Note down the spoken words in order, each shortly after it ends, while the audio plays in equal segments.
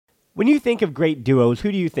When you think of great duos,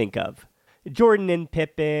 who do you think of? Jordan and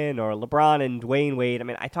Pippen or LeBron and Dwayne Wade? I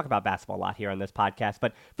mean, I talk about basketball a lot here on this podcast,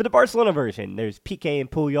 but for the Barcelona version, there's PK and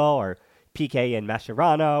Puyol or PK and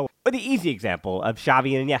Mascherano, or the easy example of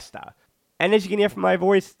Xavi and Iniesta. And as you can hear from my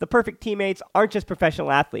voice, the perfect teammates aren't just professional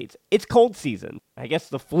athletes. It's cold season. I guess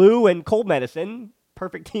the flu and cold medicine,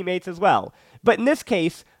 perfect teammates as well. But in this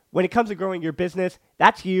case, when it comes to growing your business,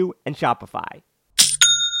 that's you and Shopify.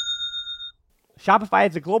 Shopify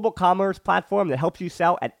is a global commerce platform that helps you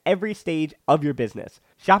sell at every stage of your business.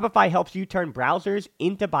 Shopify helps you turn browsers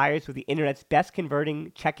into buyers with the internet's best converting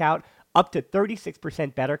checkout, up to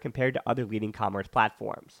 36% better compared to other leading commerce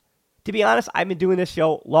platforms. To be honest, I've been doing this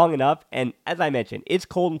show long enough, and as I mentioned, it's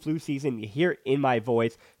cold and flu season. You hear it in my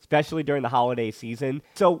voice, especially during the holiday season.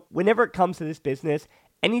 So whenever it comes to this business,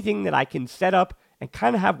 anything that I can set up and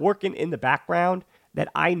kind of have working in the background that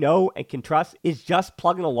I know and can trust is just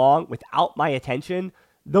plugging along without my attention.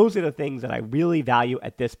 Those are the things that I really value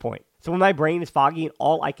at this point. So when my brain is foggy and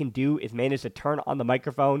all I can do is manage to turn on the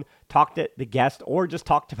microphone, talk to the guest, or just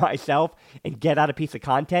talk to myself and get out a piece of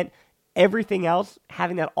content, everything else,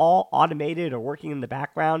 having that all automated or working in the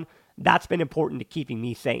background, that's been important to keeping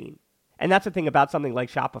me sane. And that's the thing about something like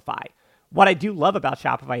Shopify. What I do love about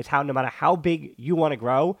Shopify is how no matter how big you want to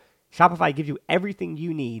grow, Shopify gives you everything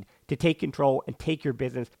you need to take control and take your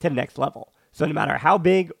business to the next level. So no matter how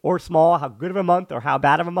big or small, how good of a month or how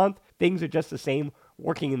bad of a month, things are just the same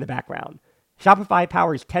working in the background. Shopify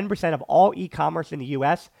powers 10% of all e-commerce in the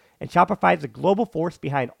US, and Shopify is the global force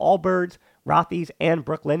behind Allbirds, Rothy's, and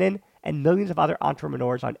Brooklinen, and millions of other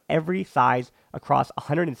entrepreneurs on every size across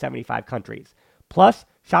 175 countries. Plus,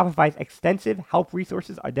 Shopify's extensive help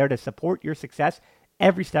resources are there to support your success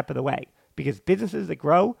every step of the way, because businesses that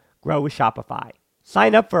grow with Shopify.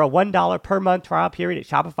 Sign up for a $1 per month trial period at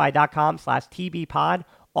shopify.com/tbpod,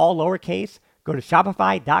 all lowercase. Go to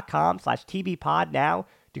shopify.com/tbpod now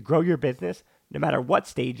to grow your business no matter what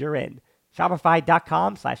stage you're in.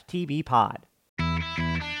 Shopify.com/tbpod.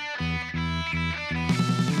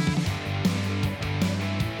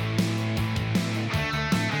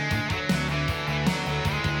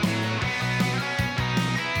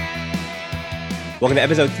 Welcome to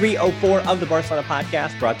episode 304 of the Barcelona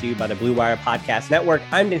Podcast, brought to you by the Blue Wire Podcast Network.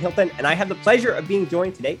 I'm Dan Hilton, and I have the pleasure of being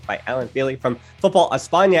joined today by Alan Feely from Football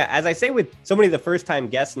España. As I say with so many of the first-time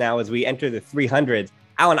guests now as we enter the 300s,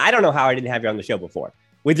 Alan, I don't know how I didn't have you on the show before.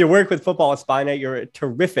 With your work with Football España, you're a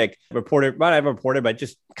terrific reporter, not a reporter, but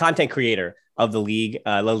just content creator of the league,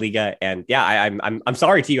 La Liga. And yeah, I'm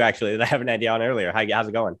sorry to you, actually, that I haven't had you on earlier. How's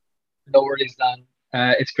it going? No worries, Dan.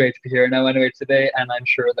 It's great to be here now anyway today, and I'm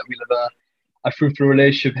sure that we'll have a fruitful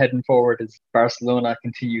relationship heading forward as Barcelona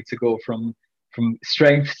continue to go from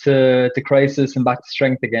strength to crisis and back to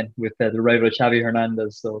strength again with the arrival of Xavi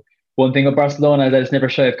Hernandez. So one thing of Barcelona is that it's never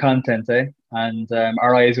shy of content, and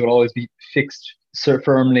our eyes will always be fixed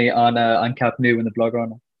firmly on Camp Nou and the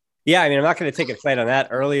Blaugrana. Yeah, I mean, I'm not going to take a fight on that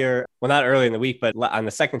earlier. Well, not earlier in the week, but on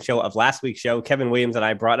the second show of last week's show, Kevin Williams and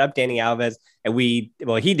I brought up Dani Alves, and we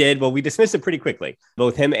dismissed it pretty quickly.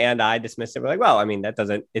 Both him and I dismissed it. We're like, well, I mean,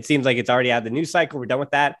 it seems like it's already out of the news cycle. We're done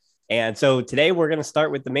with that. And so today we're going to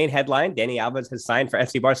start with the main headline. Dani Alves has signed for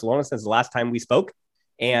FC Barcelona since the last time we spoke.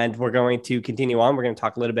 And we're going to continue on. We're going to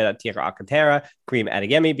talk a little bit about Thiago Alcantara, Karim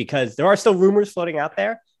Adeyemi, because there are still rumors floating out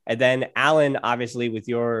there. And then Alan, obviously, with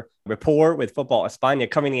your rapport with Football España,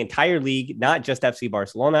 covering the entire league, not just FC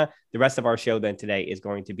Barcelona. The rest of our show then today is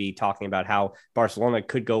going to be talking about how Barcelona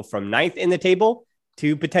could go from 9th in the table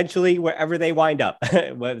to potentially wherever they wind up,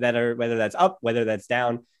 whether that's up, whether that's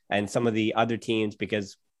down, and some of the other teams,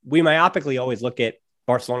 because we myopically always look at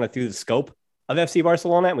Barcelona through the scope of FC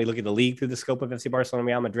Barcelona, and we look at the league through the scope of FC Barcelona and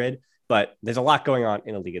Real Madrid. But there's a lot going on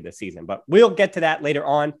in the Liga this season. But we'll get to that later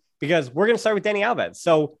on, because we're going to start with Dani Alves.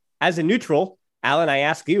 So as a neutral, Alan, I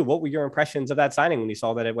ask you, what were your impressions of that signing when you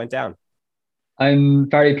saw that it went down? I'm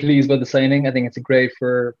very pleased with the signing. I think it's great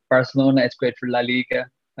for Barcelona. It's great for La Liga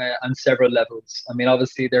on several levels. I mean,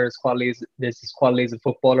 obviously, there's his qualities of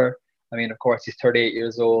footballer. I mean, of course, he's 38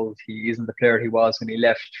 years old. He isn't the player he was when he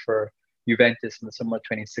left for Juventus in the summer of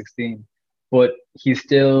 2016. But he's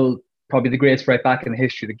still probably the greatest right back in the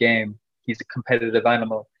history of the game. He's a competitive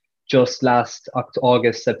animal. Just last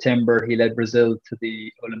August, September, he led Brazil to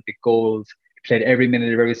the Olympic gold. He played every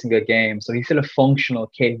minute of every single game. So he's still a functional,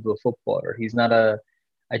 capable footballer. He's not a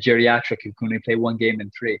geriatric who can only play one game in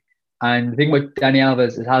 3. And the thing with Dani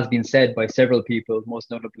Alves, it has been said by several people, most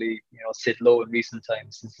notably, Sid Lowe in recent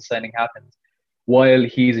times since the signing happened. While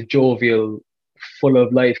he's a jovial, full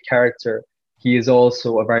of life character, he is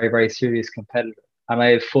also a very, very serious competitor. And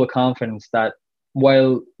I have full confidence that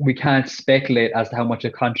while we can't speculate as to how much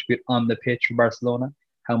he'll contribute on the pitch for Barcelona,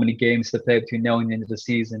 how many games they play between now and the end of the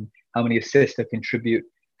season, how many assists they contribute,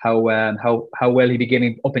 how well he'd be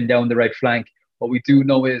getting up and down the right flank. What we do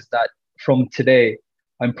know is that from today,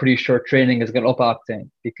 I'm pretty sure training has got up octane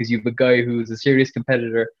because you have a guy who's a serious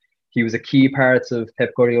competitor. He was a key part of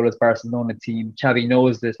Pep Guardiola's Barcelona team. Xavi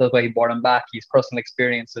knows this. That's why he brought him back. He's personal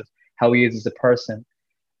experience of how he is as a person.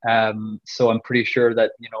 So I'm pretty sure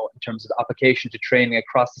that, in terms of application to training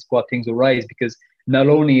across the squad, things will rise because not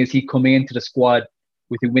only is he coming into the squad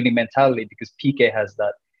with a winning mentality, because Piqué has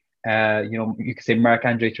that, you could say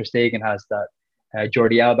Marc-Andre Ter Stegen has that,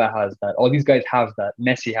 Jordi Alba has that. All these guys have that.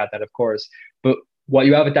 Messi had that, of course. But what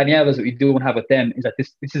you have with Dani Alves, what you don't have with them, is that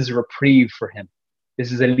this is a reprieve for him.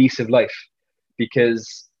 This is a lease of life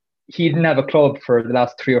because he didn't have a club for the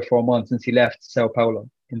last 3 or 4 months since he left Sao Paulo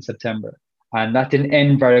in September. And that didn't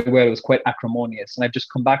end very well. It was quite acrimonious. And I've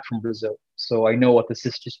just come back from Brazil. So I know what the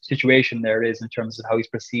situation there is in terms of how he's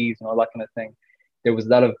perceived and all that kind of thing. There was a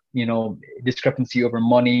lot of, discrepancy over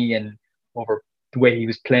money and over the way he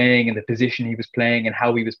was playing and the position he was playing and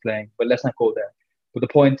how he was playing. But let's not go there. But the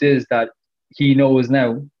point is that he knows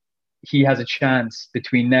now he has a chance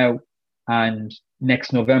between now and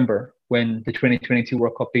next November when the 2022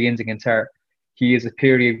 World Cup begins in Qatar. He is a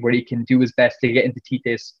period where he can do his best to get into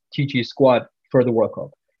TT's squad for the World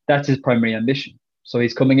Cup. That's his primary ambition. So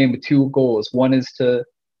he's coming in with 2 goals. One is to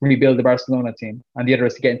rebuild the Barcelona team, and the other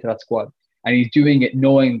is to get into that squad. And he's doing it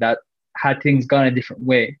knowing that had things gone a different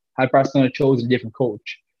way, had Barcelona chosen a different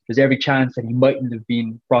coach, there's every chance that he mightn't have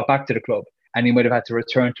been brought back to the club. And he might have had to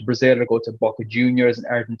return to Brazil or go to Boca Juniors in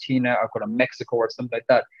Argentina or go to Mexico or something like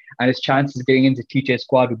that. And his chances of getting into TJ's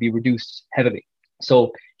squad would be reduced heavily.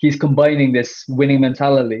 So he's combining this winning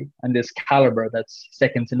mentality and this caliber that's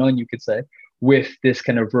second to none, you could say, with this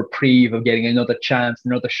kind of reprieve of getting another chance,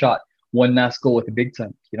 another shot, one last go at the big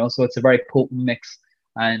time. So it's a very potent mix.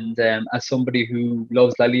 And as somebody who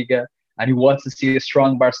loves La Liga and who wants to see a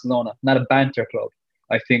strong Barcelona, not a banter club,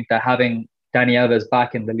 I think that having Dani Alves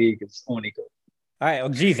back in the league is only good. All right. Well,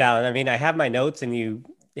 geez, Alan, I mean, I have my notes and you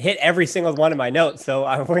hit every single one of my notes. So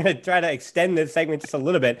we're going to try to extend this segment just a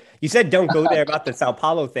little bit. You said don't go there about the Sao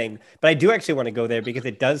Paulo thing, but I do actually want to go there because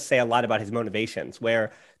it does say a lot about his motivations,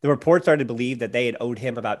 where the reports are to believe that they had owed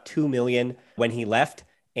him about $2 million when he left.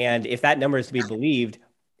 And if that number is to be believed,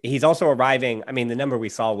 he's also arriving. I mean, the number we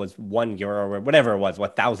saw was €1 or whatever it was,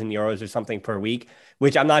 1,000 euros or something per week,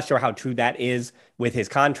 which I'm not sure how true that is with his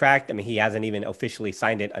contract. I mean, he hasn't even officially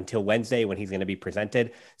signed it until Wednesday when he's going to be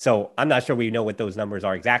presented. So I'm not sure we know what those numbers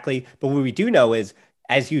are exactly. But what we do know is,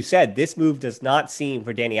 as you said, this move does not seem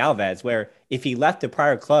for Dani Alves, where if he left the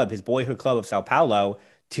prior club, his boyhood club of Sao Paulo,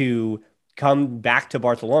 to come back to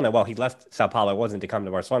Barcelona. Well, he left Sao Paulo. It wasn't to come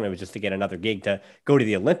to Barcelona. It was just to get another gig to go to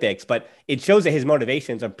the Olympics. But it shows that his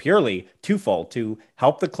motivations are purely twofold: to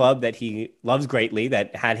help the club that he loves greatly,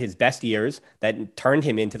 that had his best years, that turned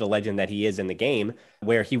him into the legend that he is in the game,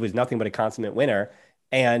 where he was nothing but a consummate winner.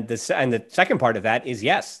 And the second part of that is,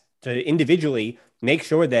 yes, to individually make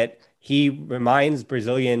sure that he reminds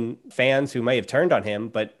Brazilian fans who may have turned on him,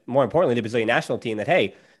 but more importantly, the Brazilian national team, that,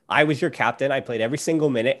 hey, I was your captain. I played every single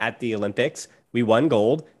minute at the Olympics. We won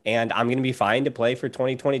gold, and I'm going to be fine to play for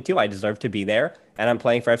 2022. I deserve to be there, and I'm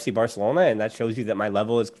playing for FC Barcelona, and that shows you that my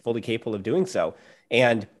level is fully capable of doing so.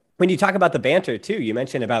 And when you talk about the banter, too, you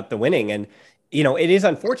mentioned about the winning, and, it is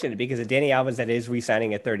unfortunate because the Dani Alves that is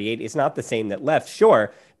re-signing at 38 is not the same that left,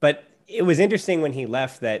 sure, but it was interesting when he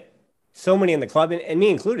left that so many in the club, and me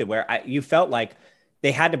included, where you felt like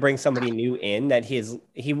they had to bring somebody new in, that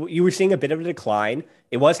you were seeing a bit of a decline.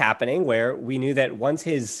 It was happening, where we knew that once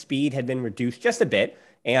his speed had been reduced just a bit,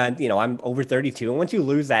 and, I'm over 32, and once you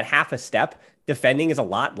lose that half a step, defending is a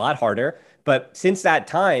lot harder. But since that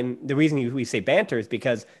time, the reason we say banter is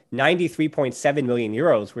because 93.7 million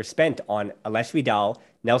euros were spent on Alex Vidal,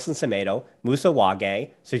 Nelson Semedo, Musa Wage,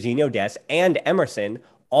 Serginho Dest, and Emerson,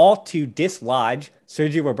 all to dislodge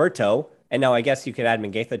Sergio Roberto. And now I guess you could add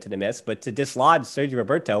Mingueza to the mix, but to dislodge Sergio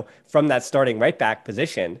Roberto from that starting right back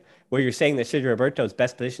position, where you're saying that Sergio Roberto's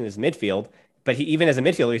best position is midfield, but even as a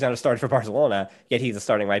midfielder, he's not a starter for Barcelona, yet he's a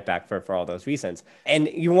starting right back for all those reasons. And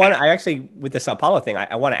with the Sao Paulo thing,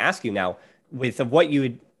 I want to ask you now,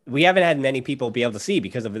 we haven't had many people be able to see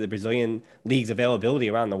because of the Brazilian league's availability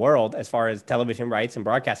around the world as far as television rights and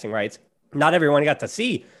broadcasting rights. Not everyone got to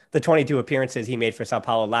see the 22 appearances he made for Sao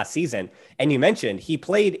Paulo last season. And you mentioned he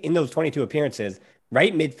played in those 22 appearances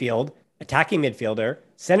right midfield, attacking midfielder,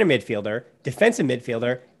 center midfielder, defensive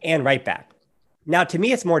midfielder, and right back. Now, to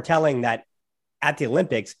me, it's more telling that at the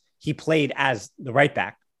Olympics, he played as the right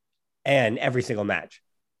back in every single match.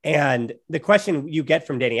 And the question you get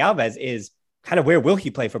from Dani Alves is kind of, where will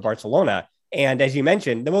he play for Barcelona? And as you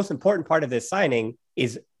mentioned, the most important part of this signing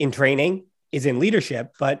is in training, is in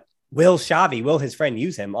leadership, but will his friend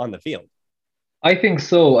use him on the field? I think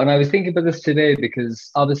so. And I was thinking about this today because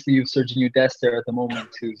obviously you've Sergio Dest there at the moment,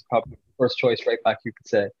 who's probably first choice right back, you could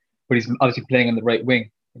say. But he's obviously playing on the right wing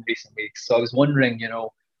in recent weeks. So I was wondering,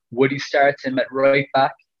 would he start him at right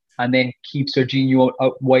back and then keep Serginho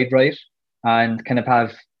out wide right and kind of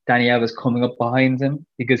have Dani Alves coming up behind him?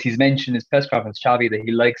 Because he's mentioned in his press conference, Xavi, that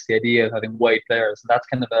he likes the idea of having wide players. And that's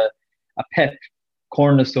kind of a pet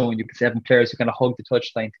cornerstone, you could say, having players who kind of hug the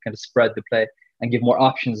touchline to kind of spread the play and give more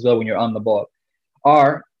options as well when you're on the ball.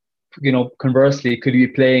 Or, conversely, could you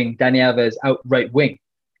be playing Dani Alves out right wing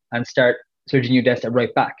and start Serginho Dest at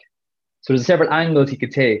right back? So there's several angles he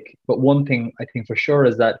could take. But one thing I think for sure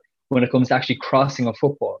is that when it comes to actually crossing a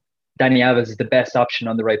football, Dani Alves is the best option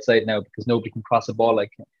on the right side now because nobody can cross a ball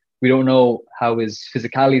like him. We don't know how his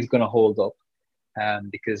physicality is going to hold up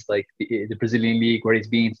because like the Brazilian league where he's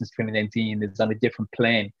been since 2019 is on a different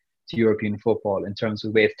plane to European football in terms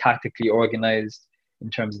of the way it's tactically organized, in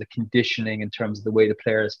terms of the conditioning, in terms of the way the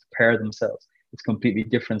players prepare themselves. It's completely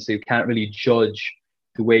different. So you can't really judge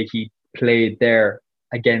the way he played there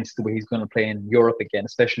against the way he's going to play in Europe again,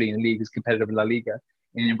 especially in a league as competitive as La Liga,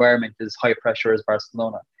 in an environment as high pressure as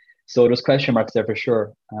Barcelona. So there's question marks there for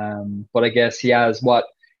sure. But I guess he has,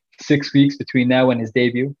 6 weeks between now and his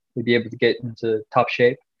debut. He'll be able to get into top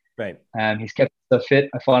shape. Right. He's kept himself fit.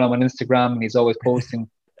 I follow him on Instagram and he's always posting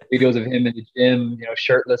videos of him in the gym,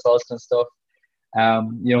 shirtless, all this kind of stuff.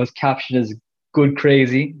 His caption is good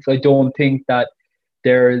crazy. So I don't think that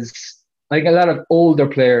there's like a lot of older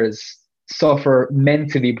players suffer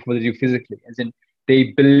mentally before they do physically, as in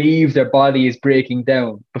they believe their body is breaking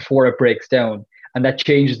down before it breaks down. And that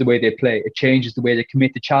changes the way they play. It changes the way they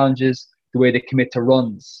commit to challenges, the way they commit to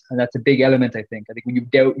runs. And that's a big element, I think. I think when you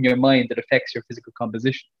doubt in your mind, that affects your physical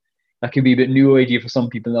composition. That could be a bit new idea for some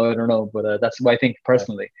people now, I don't know. But that's what I think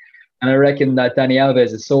personally. And I reckon that Dani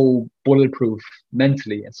Alves is so bulletproof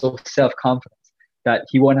mentally and so self-confident that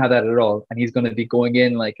he won't have that at all. And he's going to be going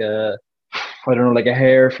in like a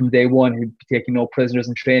hare from day one. He'll be taking no prisoners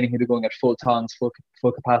in training. He'll be going at full tongs,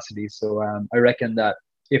 full capacity. So I reckon that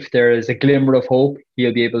if there is a glimmer of hope,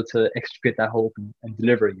 he'll be able to extricate that hope and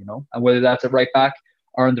deliver, And whether that's at right back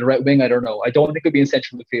or on the right wing, I don't know. I don't think it'll be in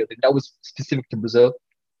central midfield. That was specific to Brazil.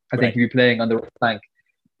 I think he'll be playing on the right flank.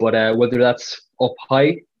 But whether that's up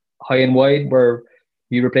high and wide where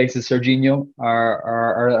he replaces Serginho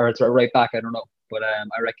or it's right back, I don't know. But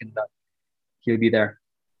I reckon that he'll be there.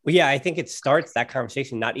 Well, yeah, I think it starts that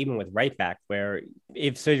conversation not even with right back, where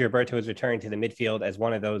if Sergio Roberto is returning to the midfield as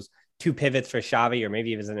one of those two pivots for Xavi, or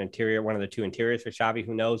maybe if it's an interior, one of the two interiors for Xavi,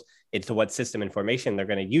 who knows, it's to what system and formation they're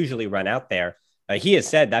going to usually run out there. He has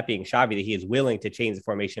said, that being Xavi, that he is willing to change the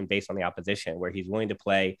formation based on the opposition, where he's willing to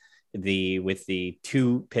play with the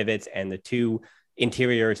two pivots and the two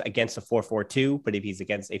interiors against a 4-4-2, but if he's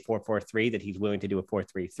against a 4-4-3, that he's willing to do a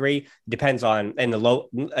 4-3-3. Depends on, and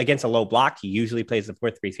against a low block, he usually plays the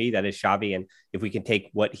 4-3-3. That is Xavi. And if we can take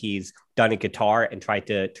what he's done in Qatar and try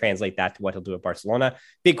to translate that to what he'll do at Barcelona,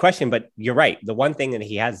 big question. But you're right. The one thing that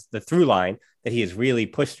he has, the through line that he has really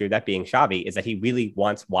pushed through, that being Xavi, is that he really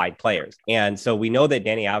wants wide players. And so we know that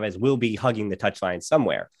Dani Alves will be hugging the touchline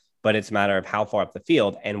somewhere, but it's a matter of how far up the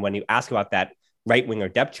field. And when you ask about that right winger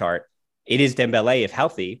depth chart, it is Dembele if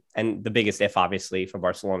healthy, and the biggest if, obviously, for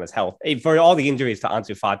Barcelona's health. For all the injuries to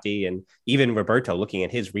Ansu Fati and even Roberto, looking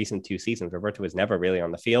at his recent 2 seasons, Roberto was never really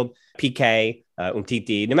on the field. Piqué,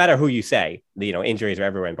 Umtiti, no matter who you say, injuries are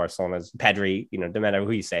everywhere in Barcelona's. Pedri, no matter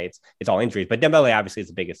who you say, it's all injuries. But Dembele obviously is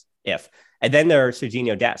the biggest if. And then there's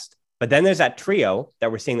Serginho Dest. But then there's that trio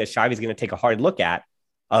that we're seeing that Xavi's going to take a hard look at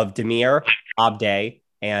of Demir, Abde,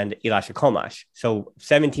 and Ilasha Komash. So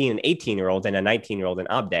 17 and 18-year-olds and a 19-year-old in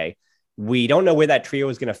Abde. We don't know where that trio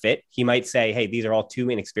is going to fit. He might say, hey, these are all 2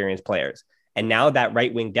 inexperienced players. And now that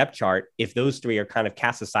right wing depth chart, if those 3 are kind of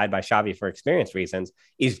cast aside by Xavi for experience reasons,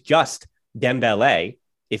 is just Dembele,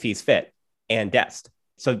 if he's fit, and Dest.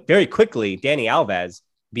 So very quickly, Dani Alves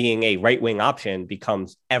being a right wing option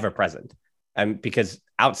becomes ever present. Because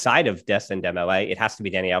outside of Dest and Dembele, it has to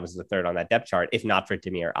be Dani Alves as the third on that depth chart, if not for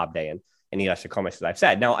Demir, Abde, and Ilasha Komash, as I've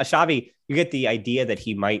said. Now, Xavi, you get the idea that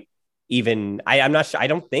he might even, I'm not sure. I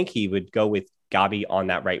don't think he would go with Gabi on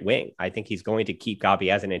that right wing. I think he's going to keep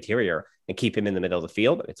Gabi as an interior and keep him in the middle of the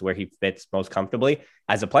field. It's where he fits most comfortably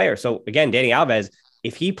as a player. So again, Dani Alves,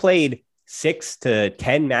 if he played 6 to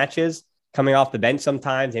 10 matches coming off the bench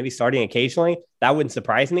sometimes, maybe starting occasionally, that wouldn't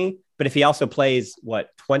surprise me. But if he also plays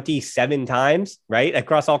 27 times, right,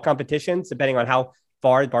 across all competitions, depending on how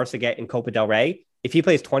far Barca get in Copa del Rey, if he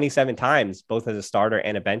plays 27 times, both as a starter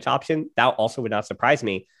and a bench option, that also would not surprise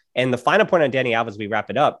me. And the final point on Dani Alves, we wrap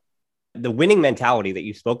it up, the winning mentality that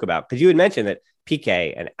you spoke about, because you had mentioned that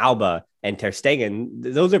Piqué and Alba and Ter Stegen,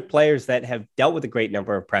 those are players that have dealt with a great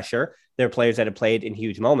number of pressure. They're players that have played in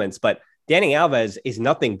huge moments, but Dani Alves is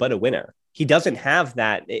nothing but a winner. He doesn't have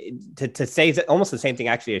that to say almost the same thing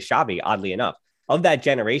actually as Xavi, oddly enough. Of that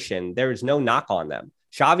generation, there is no knock on them.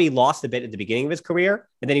 Xavi lost a bit at the beginning of his career,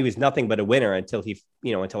 and then he was nothing but a winner until he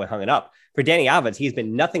hung it up. For Dani Alves, he's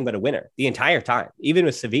been nothing but a winner the entire time. Even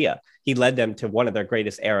with Sevilla, he led them to one of their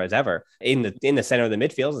greatest eras ever in the center of the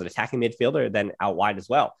midfield as an attacking midfielder, then out wide as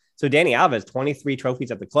well. So Dani Alves, 23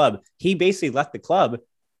 trophies at the club. He basically left the club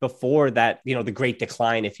before that, the great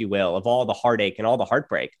decline, if you will, of all the heartache and all the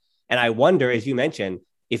heartbreak. And I wonder, as you mentioned,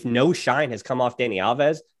 if no shine has come off Dani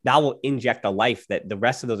Alves, that will inject a life that the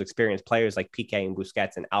rest of those experienced players like Piqué and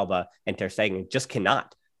Busquets and Alba and Ter Stegen just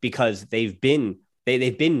cannot, because they've been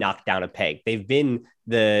knocked down a peg. They've been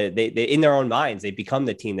they in their own minds, they've become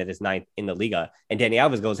the team that is ninth in the Liga. And Dani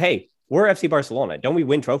Alves goes, hey, we're FC Barcelona. Don't we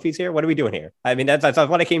win trophies here? What are we doing here? I mean, that's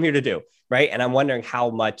what I came here to do, right? And I'm wondering how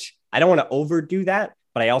much, I don't want to overdo that,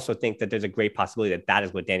 but I also think that there's a great possibility that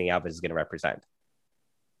is what Dani Alves is going to represent.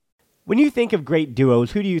 When you think of great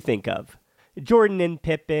duos, who do you think of? Jordan and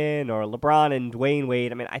Pippen, or LeBron and Dwayne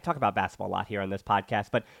Wade? I mean, I talk about basketball a lot here on this podcast,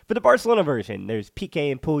 but for the Barcelona version, there's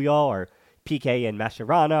Piqué and Puyol, or Piqué and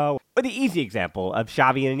Mascherano, or the easy example of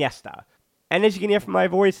Xavi and Iniesta. And as you can hear from my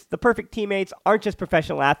voice, the perfect teammates aren't just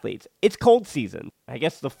professional athletes. It's cold season. I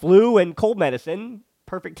guess the flu and cold medicine,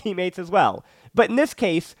 perfect teammates as well. But in this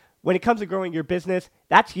case, when it comes to growing your business,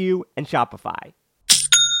 that's you and Shopify.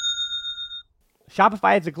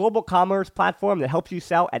 Shopify is a global commerce platform that helps you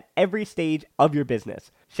sell at every stage of your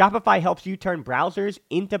business. Shopify helps you turn browsers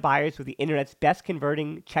into buyers with the internet's best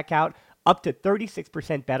converting checkout, up to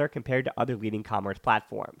 36% better compared to other leading commerce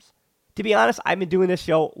platforms. To be honest, I've been doing this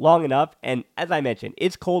show long enough, and as I mentioned,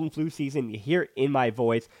 it's cold and flu season. You hear it in my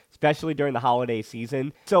voice, especially during the holiday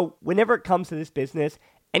season. So whenever it comes to this business,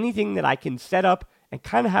 anything that I can set up and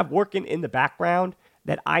kind of have working in the background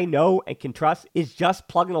that I know and can trust is just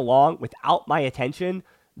plugging along without my attention.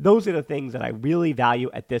 Those are the things that I really value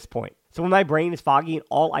at this point. So when my brain is foggy and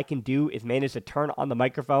all I can do is manage to turn on the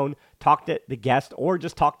microphone, talk to the guest, or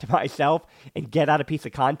just talk to myself and get out a piece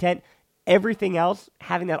of content, everything else,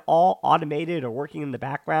 having that all automated or working in the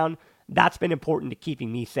background, that's been important to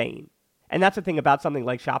keeping me sane. And that's the thing about something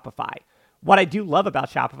like Shopify. What I do love about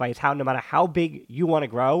Shopify is how no matter how big you want to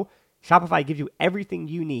grow, Shopify gives you everything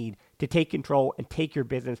you need to take control and take your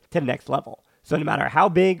business to the next level. So no matter how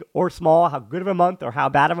big or small, how good of a month or how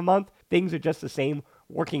bad of a month, things are just the same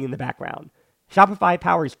working in the background. Shopify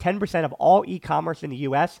powers 10% of all e-commerce in the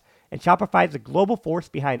US, and Shopify is the global force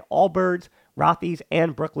behind Allbirds, Rothy's,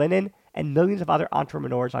 and Brooklinen, and millions of other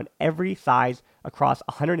entrepreneurs on every size across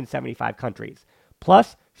 175 countries.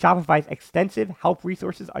 Plus, Shopify's extensive help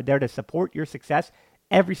resources are there to support your success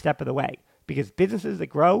every step of the way, because businesses that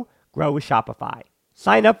grow with Shopify.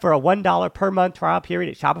 Sign up for a $1 per month trial period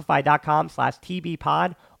at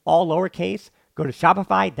shopify.com/tbpod, all lowercase. Go to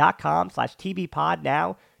shopify.com/tbpod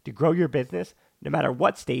now to grow your business no matter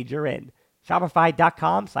what stage you're in.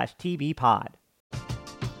 Shopify.com/tbpod.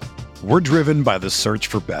 We're driven by the search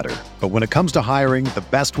for better. But when it comes to hiring, the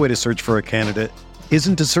best way to search for a candidate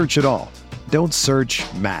isn't to search at all. Don't search,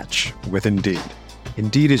 match with Indeed.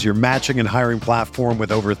 Indeed is your matching and hiring platform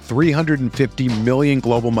with over 350 million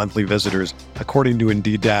global monthly visitors, according to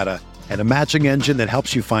Indeed data, and a matching engine that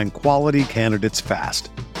helps you find quality candidates fast.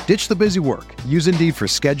 Ditch the busy work. Use Indeed for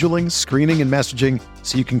scheduling, screening, and messaging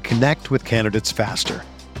so you can connect with candidates faster.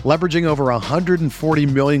 Leveraging over 140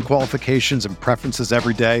 million qualifications and preferences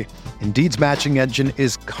every day, Indeed's matching engine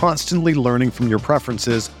is constantly learning from your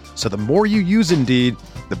preferences, so the more you use Indeed,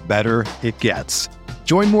 the better it gets.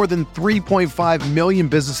 Join more than 3.5 million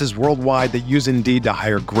businesses worldwide that use Indeed to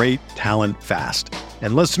hire great talent fast.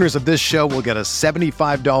 And listeners of this show will get a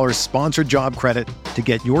 $75 sponsored job credit to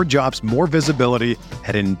get your jobs more visibility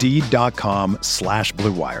at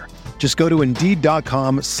Indeed.com/Blue Wire. Just go to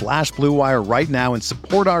Indeed.com/Blue Wire right now and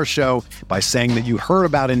support our show by saying that you heard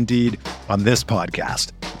about Indeed on this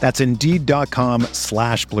podcast. That's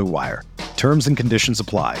Indeed.com/Blue Wire. Terms and conditions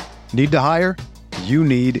apply. Need to hire? You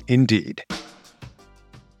need Indeed.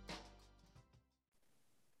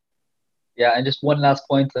 Yeah, and just one last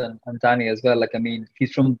point on Dani as well. Like, I mean,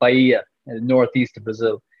 he's from Bahia, in the northeast of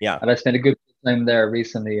Brazil. Yeah. And I spent a good time there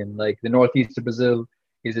recently. And like the northeast of Brazil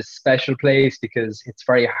is a special place because it's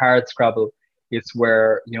very hard scrabble. It's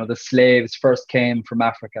where, the slaves first came from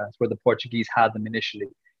Africa. It's where the Portuguese had them initially.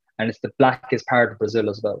 And it's the blackest part of Brazil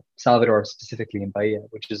as well. Salvador, specifically in Bahia,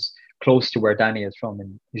 which is close to where Dani is from,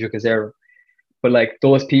 in Juazeiro. But like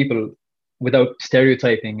those people, without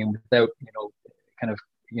stereotyping and without, kind of,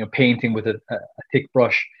 painting with a thick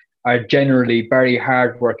brush, are generally very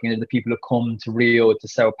hardworking. And the people who come to Rio, to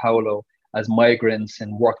Sao Paulo as migrants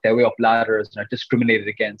and work their way up ladders and are discriminated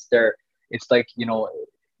against. It's like,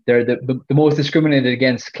 they're the most discriminated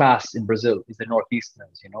against class in Brazil is the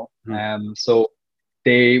Northeasterners. So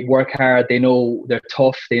they work hard, they know they're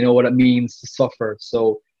tough, they know what it means to suffer.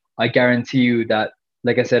 So I guarantee you that,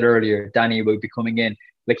 like I said earlier, Dani will be coming in.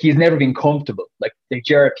 Like, he's never been comfortable. Like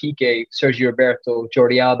Gerard Piqué, Sergio Roberto,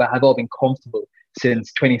 Jordi Alba have all been comfortable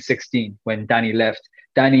since 2016 when Dani left.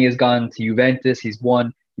 Dani has gone to Juventus, he's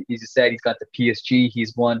won. As you said, he's gone to PSG,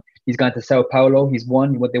 he's won. He's gone to Sao Paulo, he's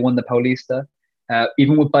won. They won the Paulista.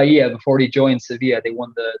 Even with Bahia, before he joined Sevilla, they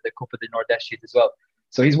won the Copa del Nordeste as well.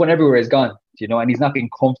 So he's won everywhere he's gone, and he's not been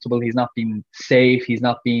comfortable. He's not been safe. He's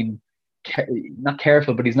not been not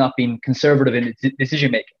careful, but he's not been conservative in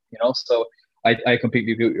decision making. So I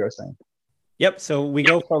completely agree with what you're saying. Yep. So we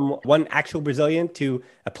go from one actual Brazilian to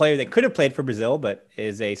a player that could have played for Brazil, but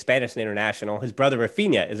is a Spanish international. His brother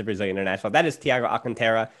Rafinha is a Brazilian international. That is Thiago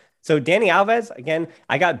Alcantara. So Dani Alves, again,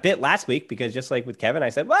 I got bit last week because just like with Kevin, I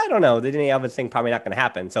said, well, I don't know. The Dani Alves thing probably not going to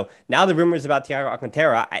happen. So now the rumors about Thiago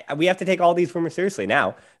Alcantara, we have to take all these rumors seriously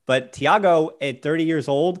now. But Thiago at 30 years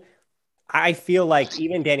old, I feel like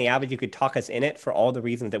even Dani Alves, you could talk us in it for all the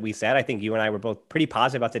reasons that we said. I think you and I were both pretty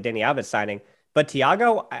positive about the Dani Alves signing. But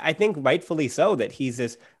Thiago, I think rightfully so, that he's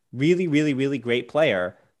this really, really, really great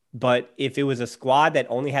player. But if it was a squad that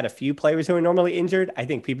only had a few players who are normally injured, I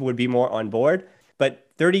think people would be more on board. But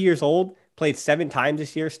 30 years old, played 7 times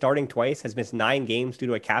this year, starting twice, has missed 9 games due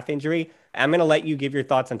to a calf injury. I'm going to let you give your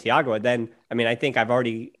thoughts on Thiago. And then, I think I've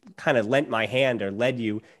already kind of lent my hand or led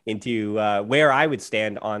you into where I would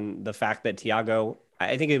stand on the fact that Thiago,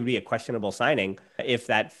 I think it would be a questionable signing if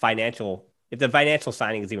the financial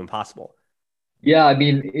signing is even possible. Yeah,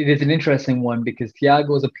 it is an interesting one because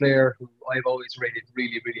Thiago is a player who I've always rated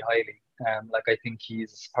really, really highly. I think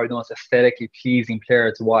he's probably the most aesthetically pleasing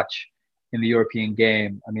player to watch in the European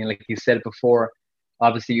game. Like you said before,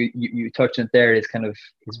 obviously you touched on it there. His kind of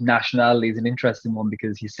his nationality is an interesting one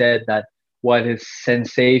because he said that while his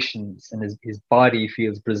sensations and his body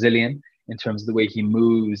feels Brazilian in terms of the way he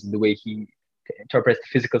moves and the way he interprets the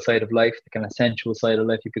physical side of life, the kind of sensual side of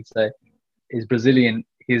life, you could say, is Brazilian.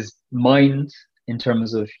 His mind, in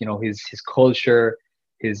terms of his culture,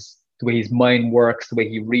 the way his mind works, the way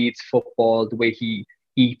he reads football, the way he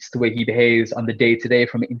eats, the way he behaves on the day-to-day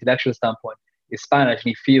from an intellectual standpoint, is Spanish, and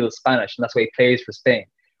he feels Spanish, and that's why he plays for Spain.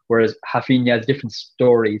 Whereas Rafinha has different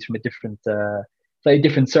stories from a different, slightly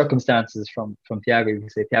different circumstances from Thiago. You can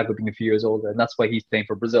say Thiago being a few years older, and that's why he's playing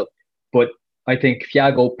for Brazil. But I think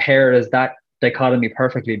Thiago pairs that dichotomy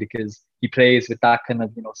perfectly because he plays with that kind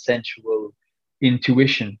of sensual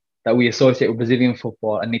intuition that we associate with Brazilian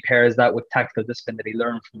football, and he pairs that with tactical discipline that he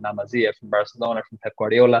learned from La Masia, from Barcelona, from Pep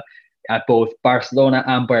Guardiola, at both Barcelona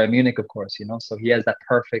and Bayern Munich, of course, so he has that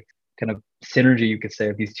perfect kind of synergy, you could say,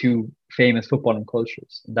 of these two famous footballing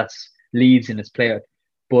cultures. That's leads in his player.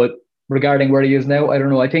 But regarding where he is now, I don't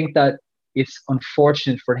know. I think that it's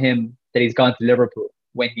unfortunate for him that he's gone to Liverpool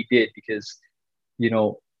when he did, because,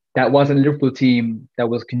 that wasn't a Liverpool team that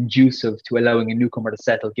was conducive to allowing a newcomer to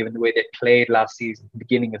settle, given the way they played last season, the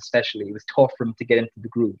beginning especially. It was tough for him to get into the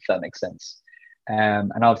groove, if that makes sense.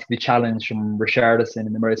 And obviously the challenge from Richarlison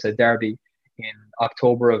in the Merseyside derby in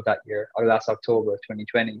October of that year, or last October of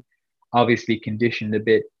 2020, obviously conditioned a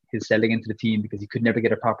bit his settling into the team because he could never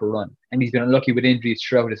get a proper run. And he's been unlucky with injuries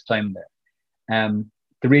throughout his time there.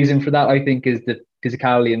 The reason for that, I think, is the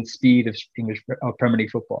physicality and speed of English Premier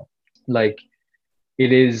League football. Like,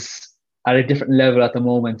 it is at a different level at the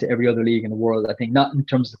moment to every other league in the world. I think not in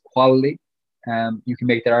terms of quality. You can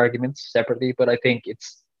make that argument separately, but I think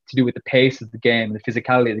it's to do with the pace of the game, the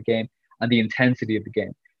physicality of the game, and the intensity of the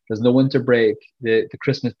game. There's no winter break. The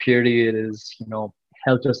Christmas period is,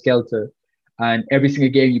 helter-skelter. And every single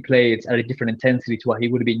game you play, it's at a different intensity to what he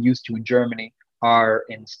would have been used to in Germany or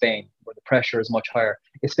in Spain, where the pressure is much higher,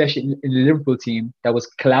 especially in the Liverpool team that was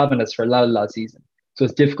calamitous for a lot of last season. So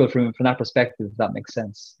it's difficult for him from that perspective, if that makes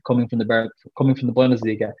sense, coming from the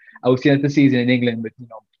Bundesliga. I was seeing it this season in England with,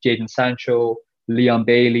 Jadon Sancho, Leon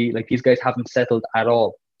Bailey. Like, these guys haven't settled at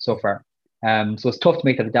all so far. So it's tough to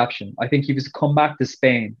make that adaptation. I think if he was to come back to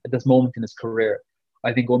Spain at this moment in his career,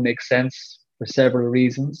 I think it will make sense for several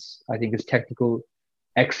reasons. I think his technical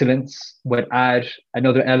excellence would add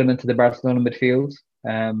another element to the Barcelona midfield.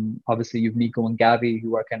 Obviously, you've Nico and Gavi,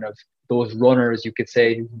 who are kind of those runners, you could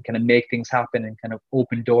say, who can kind of make things happen and kind of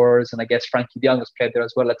open doors. And I guess Frankie de Jong has played there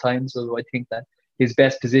as well at times. So I think that his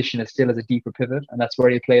best position is still as a deeper pivot, and that's where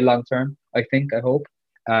he'll play long term, I hope.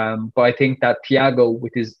 But I think that Thiago,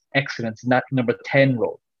 with his excellence in that number 10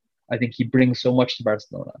 role, I think he brings so much to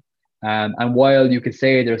Barcelona. And while you could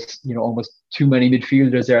say there's almost too many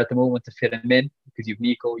midfielders there at the moment to fit him in, because you've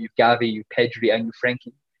Nico, you've Gavi, you've Pedri, and you've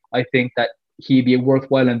Frenkie, I think that he'd be a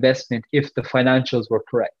worthwhile investment if the financials were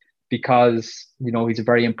correct, because he's a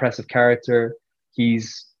very impressive character.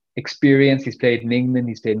 He's experienced. He's played in England.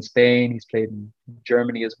 He's played in Spain. He's played in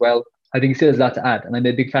Germany as well. I think he still has a lot to add, and I'm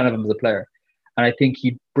a big fan of him as a player. And I think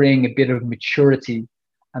he'd bring a bit of maturity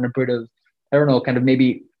and a bit of, I don't know, kind of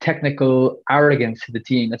maybe technical arrogance to the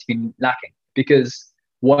team that's been lacking. Because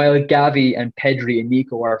while Gavi and Pedri and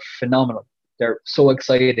Nico are phenomenal, they're so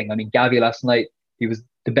exciting. I mean, Gavi last night, he was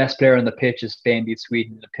the best player on the pitch as Spain beat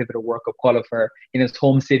Sweden in a pivotal World Cup qualifier in his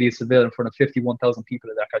home city of Seville in front of 51,000 people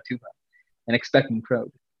at that Cartuja, an expectant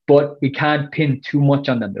crowd. But we can't pin too much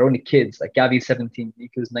on them. They're only kids. Like Gavi's 17,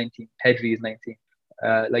 Nico's 19, Pedri is 19.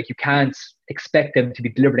 Like you can't expect them to be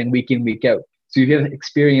delivering week in, week out. So you have an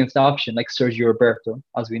experienced option like Sergio Roberto,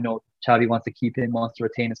 as we know, Xavi wants to keep him, wants to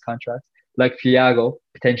retain his contract, like Thiago,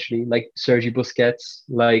 potentially, like Sergio Busquets,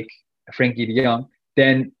 like Frenkie de Jong.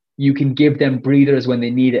 Then you can give them breathers when they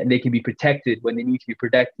need it, and they can be protected when they need to be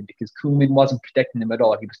protected, because Koeman wasn't protecting them at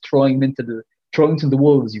all. He was throwing them to the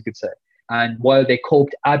wolves, you could say. And while they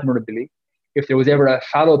coped admirably, if there was ever a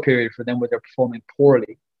fallow period for them where they're performing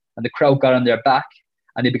poorly and the crowd got on their back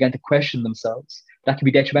and they began to question themselves, that can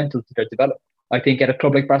be detrimental to their development. I think at a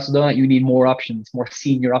club like Barcelona, you need more options, more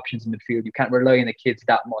senior options in midfield. You can't rely on the kids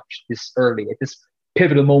that much this early, at this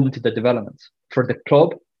pivotal moment of their development, for the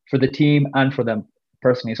club, for the team, and for them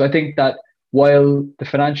personally. So I think that while the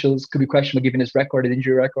financials could be questionable given his record, his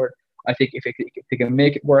injury record, I think if they can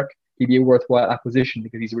make it work, he'd be a worthwhile acquisition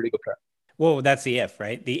because he's a really good player. Well, that's the if,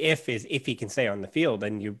 right? The if is if he can stay on the field.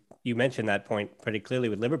 And you mentioned that point pretty clearly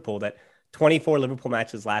with Liverpool, that 24 Liverpool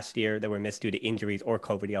matches last year that were missed due to injuries or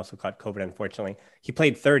COVID. He also caught COVID, unfortunately. He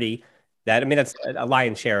played 30. That's a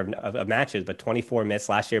lion's share of matches, but 24 missed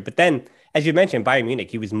last year. But then, as you mentioned, Bayern Munich,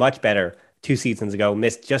 he was much better 2 seasons ago,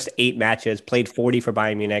 missed just 8 matches, played 40 for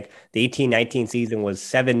Bayern Munich. The 18-19 season was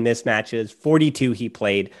 7 missed matches, 42 he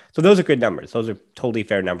played. So those are good numbers. Those are totally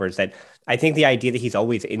fair numbers. That I think the idea that he's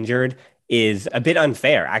always injured is a bit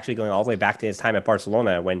unfair, actually, going all the way back to his time at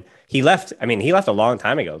Barcelona when he left. I mean, he left a long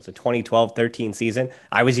time ago. It's a 2012-13 season.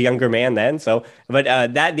 I was a younger man then.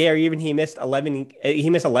 But that year, even he missed 11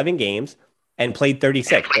 games and played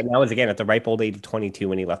 36. And that was, again, at the ripe old age of 22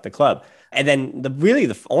 when he left the club. And then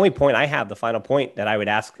the only point I have, the final point that I would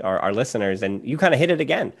ask our listeners, and you kind of hit it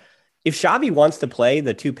again. If Xavi wants to play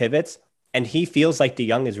the 2 pivots and he feels like De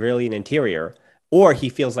Jong is really an interior, or he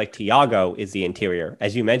feels like Thiago is the interior,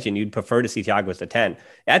 as you mentioned, you'd prefer to see Thiago as the 10.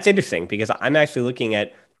 That's interesting because I'm actually looking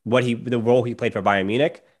at the role he played for Bayern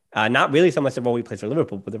Munich. Not really so much the role he plays for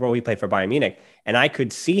Liverpool, but the role he played for Bayern Munich. And I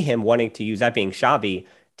could see him wanting to use, that being Xavi,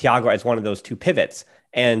 Thiago as one of those 2 pivots.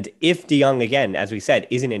 And if De Jong, again, as we said,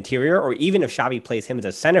 is an interior, or even if Xavi plays him as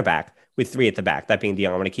a center back with 3 at the back, that being De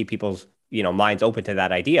Jong, I'm going to keep people's minds open to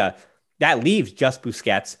that idea. That leaves just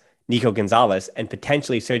Busquets, Nico Gonzalez, and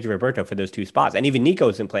potentially Sergio Roberto for those 2 spots. And even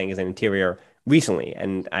Nico's been playing as an interior recently.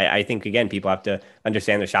 And I think, again, people have to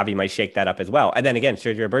understand that Xavi might shake that up as well. And then again,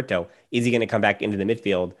 Sergio Roberto, is he going to come back into the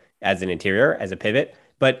midfield as an interior, as a pivot?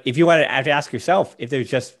 But if you want to have to ask yourself, if there's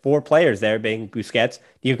just 4 players there, being Busquets,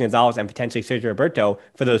 Nico Gonzalez, and potentially Sergio Roberto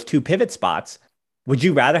for those 2 pivot spots, would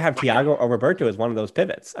you rather have Thiago or Roberto as one of those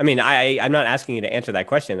pivots? I mean, I'm not asking you to answer that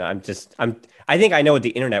question. I think I know what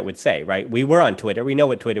the internet would say, right? We were on Twitter. We know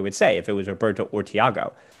what Twitter would say if it was Roberto or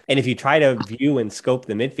Thiago. And if you try to view and scope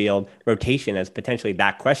the midfield rotation as potentially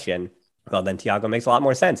that question, well, then Thiago makes a lot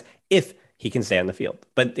more sense if he can stay on the field.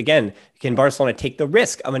 But again, can Barcelona take the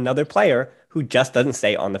risk of another player who just doesn't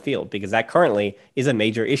stay on the field? Because that currently is a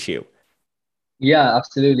major issue. Yeah,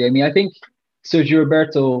 absolutely. I mean, I think Sergio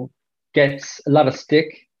Roberto gets a lot of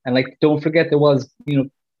stick, and don't forget there was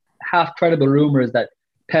half credible rumors that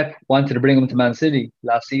Pep wanted to bring him to Man City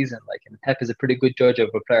last season. And Pep is a pretty good judge of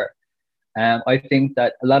a player. I think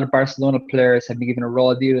that a lot of Barcelona players have been given a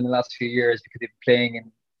raw deal in the last few years because they've been playing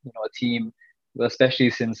in a team, especially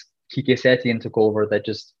since Quique Setien took over, that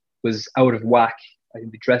just was out of whack. I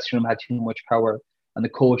think the dressing room had too much power, and the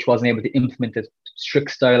coach wasn't able to implement a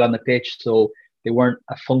strict style on the pitch, so they weren't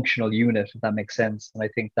a functional unit, if that makes sense. And I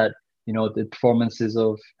think that the performances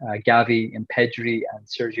of Gavi and Pedri and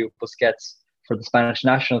Sergio Busquets for the Spanish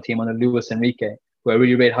national team under Luis Enrique, who I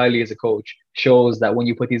really rate highly as a coach, shows that when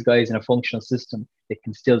you put these guys in a functional system, they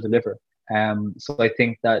can still deliver. So I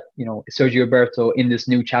think that, Sergio Roberto in this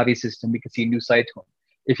new Xavi system, we could see a new side to him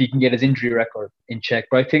if he can get his injury record in check.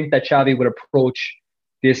 But I think that Xavi will approach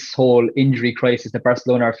this whole injury crisis that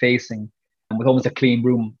Barcelona are facing with almost a clean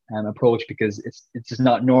room approach, because it's just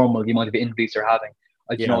not normal the amount of injuries they're having.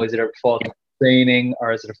 You know, is it a fault of training,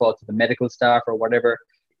 or is it a fault of the medical staff or whatever?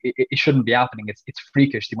 It shouldn't be happening. It's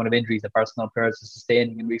freakish the amount of injuries that Barcelona players are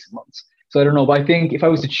sustaining in recent months. So I don't know, but I think if I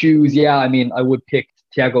was to choose, I would pick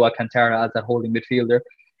Thiago Alcantara as that holding midfielder,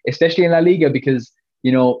 especially in La Liga, because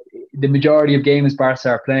the majority of games Barca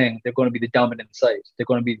are playing, they're going to be the dominant side. They're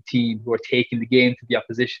going to be the team who are taking the game to the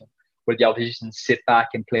opposition, where the opposition sit back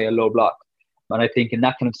and play a low block. And I think in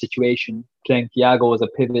that kind of situation, playing Thiago as a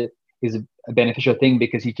pivot is a beneficial thing,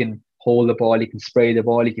 because he can hold the ball, he can spray the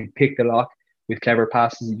ball, he can pick the lock with clever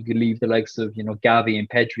passes. You could leave the likes of Gavi and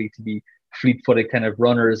Pedri to be fleet-footed kind of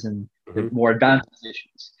runners and more advanced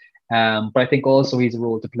positions. But I think also he's a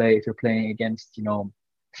role to play if you're playing against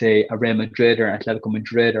say a Real Madrid or Atletico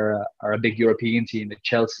Madrid or a big European team like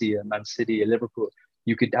Chelsea, a Man City, a Liverpool.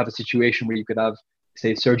 You could have a situation where you could have,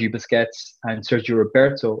 say, Sergio Busquets and Sergio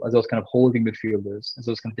Roberto as those kind of holding midfielders, as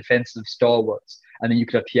those kind of defensive stalwarts. And then you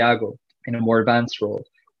could have Thiago in a more advanced role,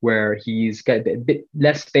 where he's got a bit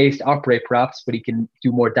less space to operate perhaps, but he can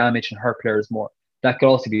do more damage and hurt players more. That could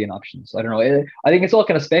also be an option. So I don't know. I think it's all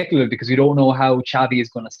kind of speculative, because we don't know how Xavi is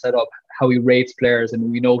going to set up, how he rates players. And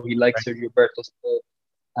we know he likes Sergio Roberto's play.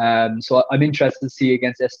 So I'm interested to see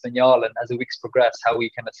against Espanyol, and as the weeks progress, how he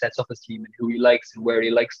kind of sets up his team and who he likes and where he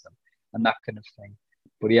likes them and that kind of thing.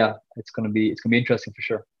 But it's gonna be interesting for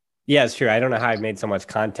sure. Yeah, it's true. I don't know how I've made so much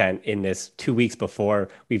content in this 2 weeks before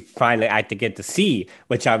we finally had to get to see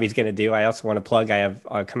what Xavi's going to do. I also want to plug, I have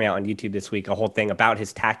coming out on YouTube this week, a whole thing about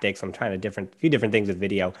his tactics. I'm trying a few different things with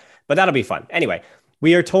video, but that'll be fun. Anyway,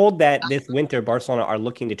 we are told that this winter, Barcelona are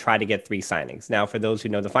looking to try to get 3 signings. Now, for those who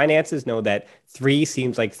know the finances, know that 3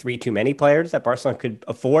 seems like 3 too many players that Barcelona could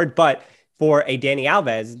afford, but for a Dani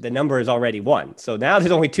Alves, the number is already 1. So now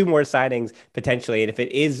there's only 2 more signings potentially. And if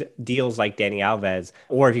it is deals like Dani Alves,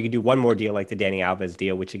 or if you could do 1 more deal like the Dani Alves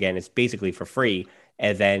deal, which again is basically for free,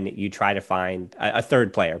 and then you try to find a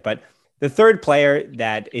 3rd player. But the 3rd player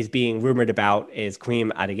that is being rumored about is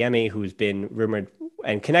Karim Adeyemi, who's been rumored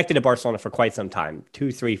and connected to Barcelona for quite some time,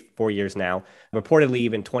 2, 3, 4 years now. Reportedly,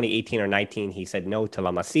 even 2018 or 19, he said no to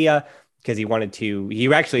La Masia, because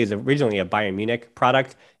he actually is originally a Bayern Munich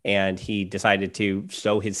product, and he decided to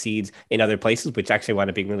sow his seeds in other places, which actually wound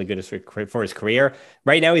up being really good for his career.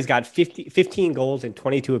 Right now, he's got 15 goals in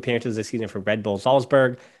 22 appearances this season for Red Bull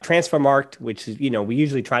Salzburg. Transfermarkt, which is, we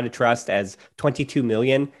usually try to trust as 22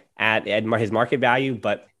 million at his market value,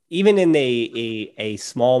 but even in a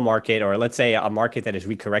small market, or let's say a market that has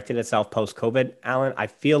recorrected itself post-COVID, Alan, I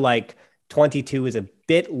feel like 22 is a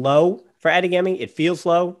bit low for Adeyemi. It feels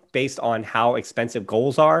low based on how expensive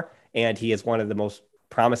goals are, and he is one of the most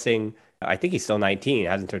promising, I think he's still 19,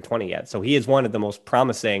 hasn't turned 20 yet, so he is one of the most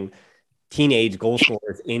promising teenage goal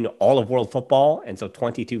scorers in all of world football, and so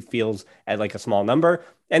 22 feels at like a small number.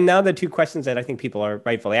 And now the 2 questions that I think people are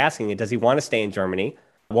rightfully asking: does he want to stay in Germany?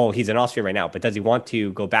 Well, he's in Austria right now, but does he want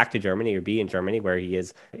to go back to Germany or be in Germany, where he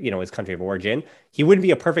is, his country of origin? He wouldn't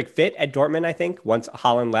be a perfect fit at Dortmund, I think, once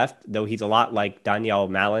Haaland left, though he's a lot like Daniel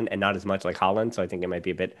Malin and not as much like Haaland, so I think it might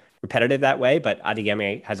be a bit repetitive that way. But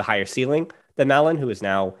Adeyemi has a higher ceiling than Malin, who is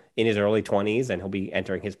now in his early 20s, and he'll be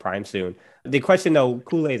entering his prime soon. The question, though,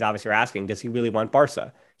 Kool-Aid is obviously asking, does he really want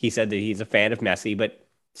Barca? He said that he's a fan of Messi, but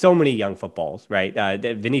so many young footballs, right?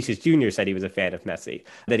 Vinicius Jr. said he was a fan of Messi,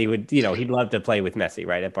 that he would, he'd love to play with Messi,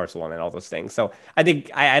 right, at Barcelona and all those things. So I think,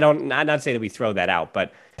 I'm not saying that we throw that out,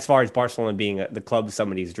 but as far as Barcelona being the club of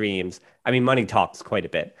somebody's dreams, I mean, money talks quite a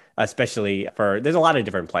bit, especially there's a lot of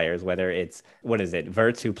different players, whether it's,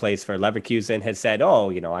 Wirtz, who plays for Leverkusen, has said,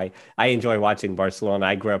 I enjoy watching Barcelona.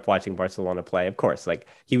 I grew up watching Barcelona play. Of course, like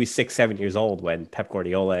he was 6, 7 years old when Pep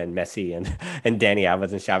Guardiola and Messi and Dani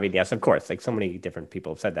Alves and Xavi. Yes, of course, like so many different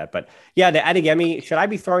people have said that. But yeah, the Adeyemi, should I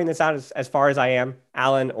be throwing this out as far as I am,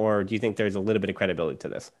 Alan, or do you think there's a little bit of credibility to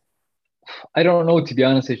this? I don't know, to be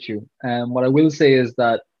honest with you. What I will say is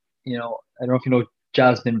that, I don't know if you know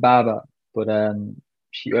Jasmine Baba, but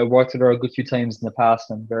I worked with her a good few times in the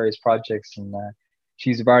past on various projects, and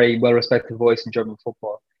she's a very well-respected voice in German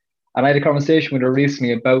football. And I had a conversation with her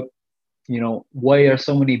recently about, why are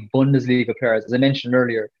so many Bundesliga players, as I mentioned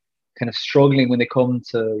earlier, kind of struggling when they come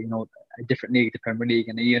to, a different league, the Premier League,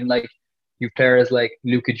 and even like you have players like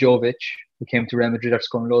Luka Jovic, who came to Real Madrid after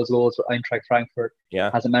scoring loads of goals for Eintracht Frankfurt,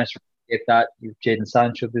 hasn't managed to get that. You have Jadon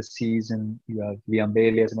Sancho this season. You have Leon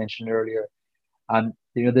Bailey, as I mentioned earlier. And,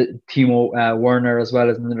 the Timo Werner as well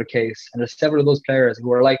as another case. And there's several of those players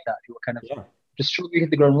who are like that, who are kind of just struggling to hit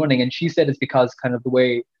the ground running. And she said it's because kind of the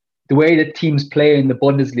way that teams play in the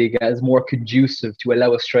Bundesliga is more conducive to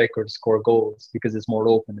allow a striker to score goals, because it's more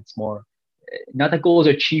open. It's more, not that goals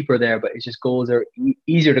are cheaper there, but it's just goals are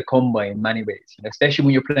easier to come by in many ways. Especially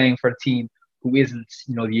when you're playing for a team who isn't,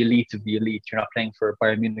 the elite of the elite. You're not playing for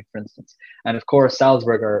Bayern Munich, for instance. And of course,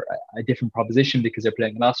 Salzburg are a different proposition because they're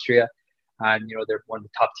playing in Austria, and they're one of the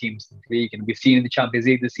top teams in the league. And we've seen in the Champions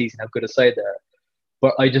League this season how good a side they are.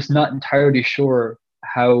 But I'm just not entirely sure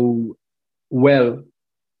how well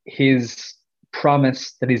his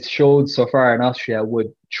promise that he's showed so far in Austria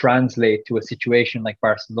would translate to a situation like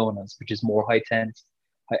Barcelona's, which is more high tense,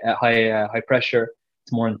 high pressure.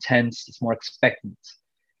 It's more intense. It's more expectant.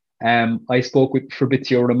 I spoke with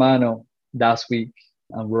Fabrizio Romano last week,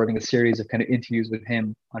 and we're running a series of kind of interviews with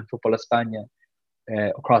him on Football España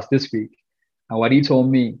across this week. And what he told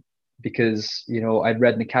me, because I'd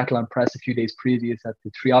read in the Catalan press a few days previous that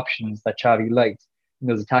the three options that Xavi liked in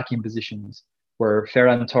those attacking positions were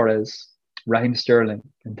Ferran Torres, Raheem Sterling,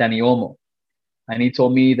 and Dani Olmo. And he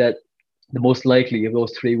told me that the most likely of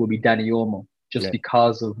those three will be Dani Olmo, just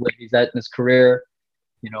because of where he's at in his career.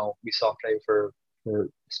 We saw him play for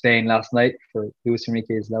Spain last night for Luis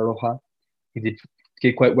Enrique's La Roja. He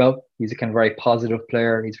did quite well. He's a kind of very positive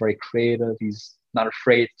player. He's very creative. He's not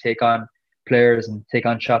afraid to take on players and take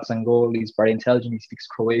on shots on goal. He's very intelligent. He speaks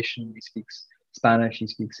Croatian. He speaks Spanish. He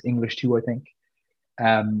speaks English too, I think.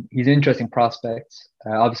 He's an interesting prospect.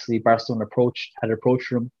 Obviously, Barcelona had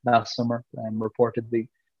approached him last summer and reportedly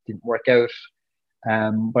didn't work out.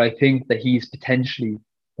 But I think that he's potentially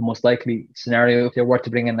the most likely scenario if they were to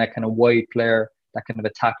bring in that kind of wide player, that kind of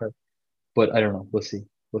attacker. But I don't know. We'll see.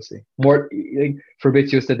 More,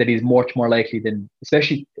 Fabrizio said that he's much more likely than,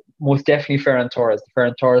 especially, most definitely Ferran Torres. The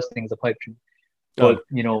Ferran Torres thing is a pipe dream. But,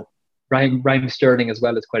 Raheem Sterling as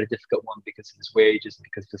well is quite a difficult one because of his wages,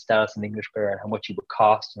 because of his status in the English player and how much he would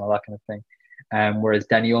cost and all that kind of thing. Whereas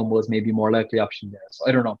Dani Olmo is maybe a more likely option there. So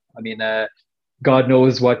I don't know. I mean, God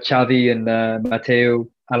knows what Xavi and Matteo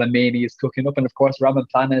Alemany is cooking up. And of course, Roman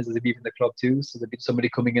Planes is leaving the club too. So there'll be somebody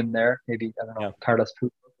coming in there. Maybe, I don't know, Carlos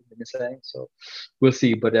Puyol. So we'll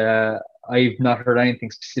see. But I've not heard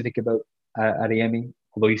anything specific about Adeyemi,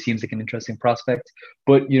 although he seems like an interesting prospect.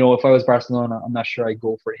 But, if I was Barcelona, I'm not sure I'd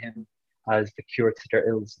go for him as the cure to their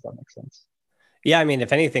ills, if that makes sense. Yeah, I mean,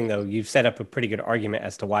 if anything, though, you've set up a pretty good argument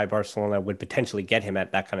as to why Barcelona would potentially get him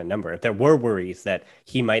at that kind of number. If there were worries that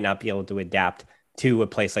he might not be able to adapt to a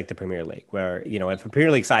place like the Premier League, where, if a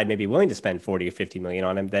Premier League side may be willing to spend 40 or 50 million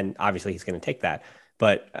on him, then obviously he's going to take that.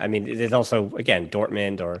 But I mean, there's also, again,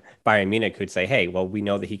 Dortmund or Bayern Munich could say, hey, well, we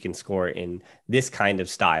know that he can score in this kind of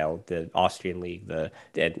style, the Austrian league, the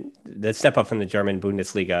step up from the German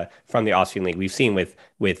Bundesliga from the Austrian league. We've seen with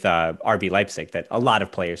RB Leipzig that a lot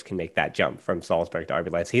of players can make that jump from Salzburg to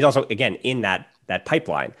RB Leipzig. He's also, again, in that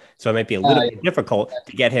pipeline. So it might be a little bit difficult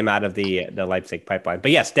to get him out of the Leipzig pipeline. But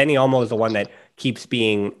yes, Dani Olmo is the one that keeps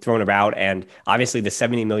being thrown about. And obviously the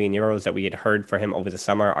 70 million euros that we had heard for him over the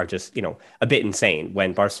summer are just, a bit insane.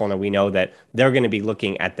 When Barcelona, we know that they're going to be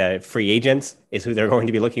looking at the free agents is who they're going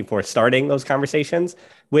to be looking for starting those conversations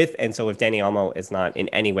with. And so if Dani Olmo is not in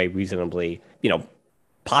any way reasonably,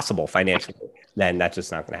 possible financially, then that's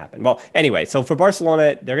just not going to happen. Well, anyway, so for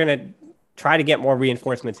Barcelona, they're going to try to get more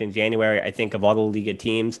reinforcements in January. I think of all the Liga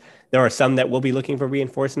teams, there are some that will be looking for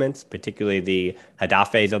reinforcements, particularly the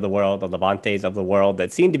Hedafes of the world, the Levantes of the world,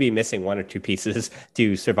 that seem to be missing one or two pieces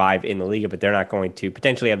to survive in the Liga, but they're not going to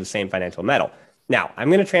potentially have the same financial medal. Now, I'm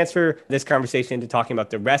going to transfer this conversation into talking about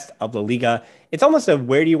the rest of the Liga. It's almost a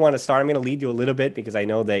where do you want to start? I'm going to lead you a little bit because I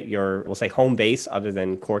know that your, we'll say, home base, other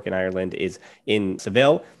than Cork and Ireland, is in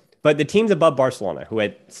Seville. But the teams above Barcelona, who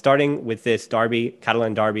had, starting with this derby,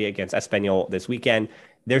 Catalan derby against Espanyol this weekend,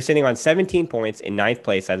 they're sitting on 17 points in 9th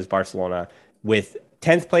place, that is Barcelona, with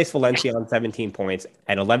 10th place Valencia on 17 points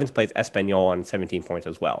and 11th place Espanyol on 17 points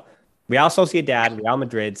as well. Real Sociedad, Real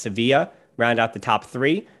Madrid, Sevilla round out the top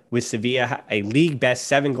three, with Sevilla a league best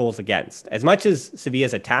 7 goals against. As much as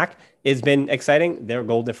Sevilla's attack has been exciting, their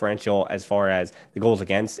goal differential as far as the goals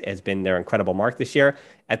against has been their incredible mark this year.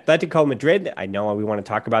 Atletico Madrid, I know we want to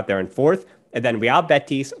talk about, they're in 4th. And then Real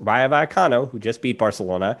Betis, Rayo Vallecano, who just beat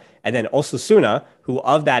Barcelona. And then Osasuna, who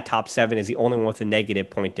of that top 7 is the only one with a negative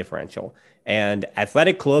point differential. And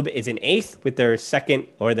Athletic Club is in 8th with their second,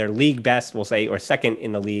 or their league best, we'll say, or second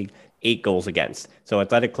in the league, 8 goals against. So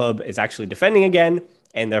Athletic Club is actually defending again,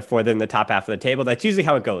 and therefore they're in the top half of the table. That's usually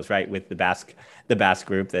how it goes, right, with the Basque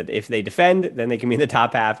group, that if they defend, then they can be in the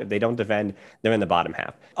top half. If they don't defend, they're in the bottom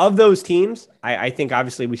half. Of those teams, I think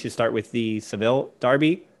obviously we should start with the Seville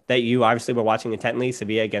derby that you obviously were watching intently,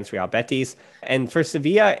 Sevilla against Real Betis. And for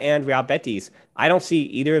Sevilla and Real Betis, I don't see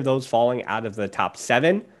either of those falling out of the top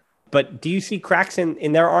 7. But do you see cracks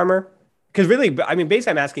in their armor? Because really, I mean,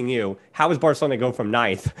 basically, I'm asking you, how is Barcelona go from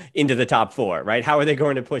ninth into the top four, right? How are they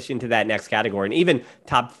going to push into that next category and even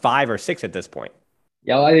top 5 or 6 at this point?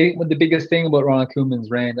 Yeah, I think the biggest thing about Ronald Koeman's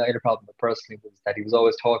reign that I had a problem with personally was that he was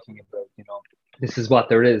always talking about, this is what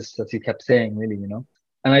there is. That's what he kept saying, really.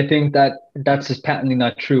 And I think that that's just patently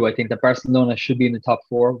not true. I think that Barcelona should be in the top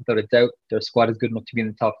four without a doubt. Their squad is good enough to be in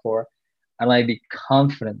the top four. And I'd be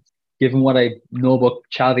confident, given what I know about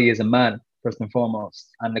Xavi as a man, first and foremost,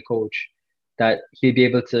 and the coach, that he'd be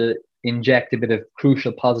able to inject a bit of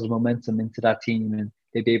crucial positive momentum into that team and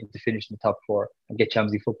they'd be able to finish in the top four and get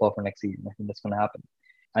Champions League football for next season. I think that's going to happen.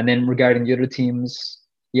 And then regarding the other teams,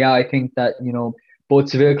 yeah, I think that, both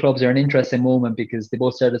Sevilla clubs are an interesting moment because they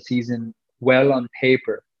both started the season well on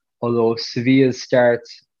paper. Although Sevilla's start,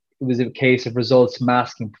 it was a case of results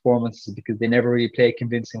masking performances because they never really played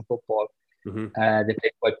convincing football. Mm-hmm. They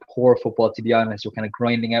played quite poor football, to be honest. They're kind of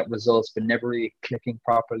grinding out results, but never really clicking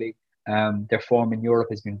properly. Their form in Europe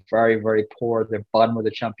has been very, very poor. They're bottom of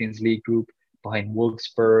the Champions League group behind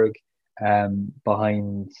Wolfsburg, behind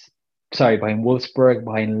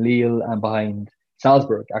Lille, and behind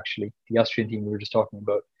Salzburg, actually, the Austrian team we were just talking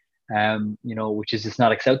about. Which is just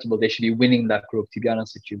not acceptable. They should be winning that group, to be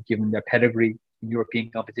honest with you, given their pedigree in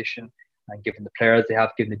European competition and given the players they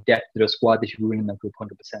have, given the depth of their squad, they should be winning that group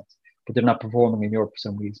 100%. But they're not performing in Europe for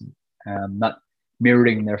some reason, not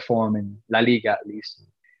mirroring their form in La Liga at least.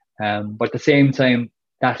 But at the same time,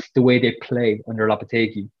 that's the way they play under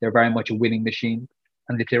Lopetegui. They're very much a winning machine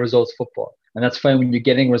and they play results football. And that's fine when you're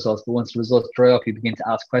getting results, but once the results dry up, you begin to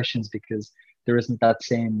ask questions because there isn't that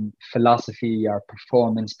same philosophy or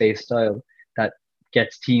performance-based style that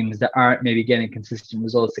gets teams that aren't maybe getting consistent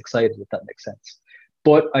results excited, if that makes sense.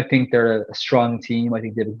 But I think they're a strong team. I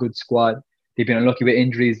think they have a good squad. They've been unlucky with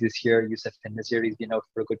injuries this year. Youssef En-Nesyri's been out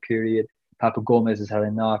for a good period. Papu Gomez has had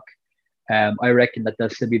a knock. I reckon that they'll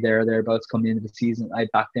still be thereabouts coming into the season. I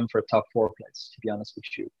back them for a top 4 place, to be honest with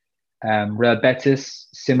you. Real Betis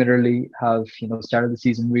similarly have started the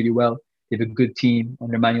season really well. They have a good team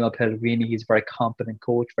under Manuel Pellegrini. He's a very competent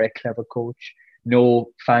coach, very clever coach. No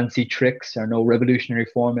fancy tricks or no revolutionary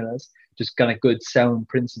formulas, just kind of good sound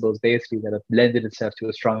principles basically that have lended itself to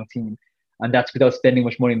a strong team. And that's without spending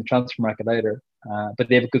much money in the transfer market either. But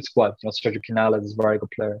they have a good squad. Sergio Canales is a very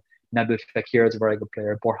good player. Nabil Fekir is a very good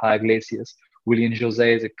player. Borja Iglesias. William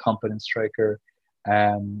Jose is a competent striker. They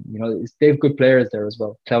have good players there as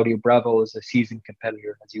well. Claudio Bravo is a seasoned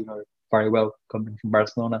competitor, as you know very well, coming from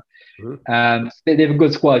Barcelona. Mm-hmm. They have a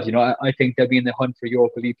good squad. I think they'll be in the hunt for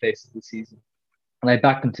Europa League places this season. And I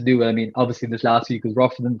back them to do it. I mean, obviously this last week was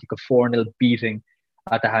rough for them. They took a 4-0 beating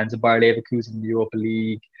at the hands of Bayer Leverkusen in the Europa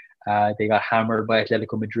League. They got hammered by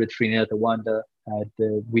Atletico Madrid 3-0 at Wanda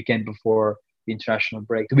the weekend before the international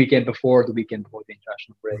break. The weekend before the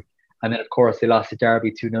international break. And then, of course, they lost the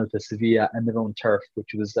derby 2-0 to Sevilla and their own turf,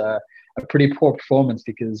 which was a pretty poor performance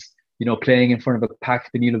because, playing in front of a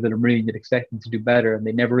packed Benito Villamarín, you'd expect them to do better, and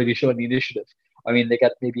they never really showed any initiative. I mean, they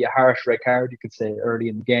got maybe a harsh red card, you could say, early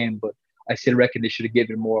in the game, but I still reckon they should have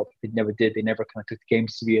given more, but they never did. They never kind of took the game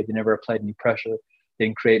to Sevilla. They never applied any pressure. They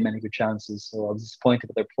didn't create many good chances. So I was disappointed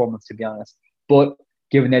with their performance, to be honest. But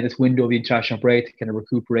given that this window of the international break to kind of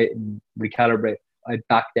recuperate and recalibrate, I'd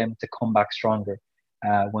back them to come back stronger.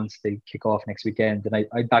 Once they kick off next weekend, and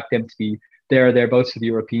I'd back them to be thereabouts for the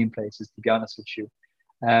European places, to be honest with you.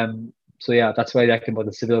 So yeah, that's why I reckon about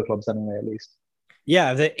the Seville clubs anyway, at least.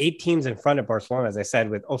 Yeah, the 8 teams in front of Barcelona, as I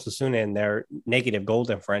said, with Osasuna and their negative goal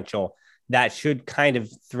differential, that should kind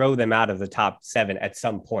of throw them out of the top 7 at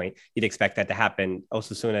some point. You'd expect that to happen.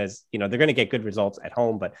 Osasuna is, they're going to get good results at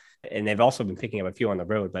home, and they've also been picking up a few on the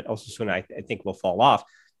road, but Osasuna, I think, will fall off.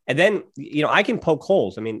 And then, I can poke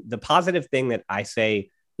holes. I mean, the positive thing that I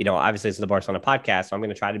say, obviously it's the Barcelona podcast, so I'm going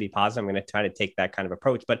to try to be positive. I'm going to try to take that kind of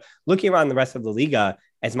approach. But looking around the rest of the Liga,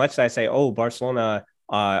 as much as I say, Barcelona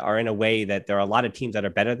are in a way that there are a lot of teams that are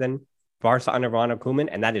better than Barca under Ronald Koeman,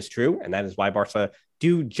 and that is true. And that is why Barca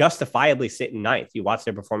do justifiably sit in 9th. You watch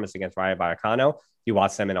their performance against Rayo Vallecano. You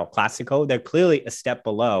watch them in El Clasico. They're clearly a step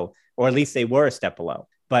below, or at least they were a step below.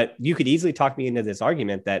 But you could easily talk me into this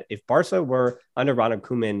argument that if Barca were under Ronald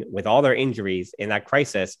Koeman with all their injuries in that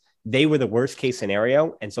crisis, they were the worst case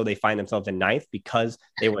scenario. And so they find themselves in 9th because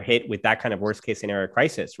they were hit with that kind of worst case scenario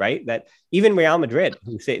crisis, right? That even Real Madrid,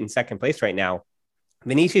 who sit in 2nd place right now,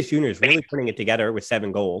 Vinicius Jr. is really putting it together with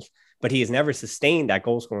 7 goals, but he has never sustained that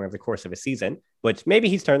goal scoring over the course of a season, which maybe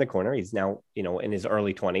he's turned the corner. He's now, in his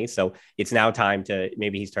early 20s. So it's now time to,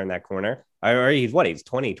 maybe he's turned that corner. Or he's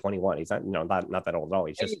 20, 21. He's not, not that old at all.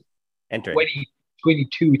 He's just entering.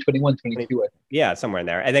 22, 21, 22. I think. Yeah, somewhere in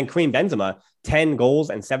there. And then Karim Benzema, 10 goals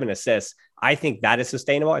and 7 assists. I think that is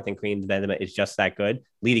sustainable. I think Karim Benzema is just that good,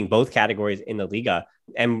 leading both categories in the Liga.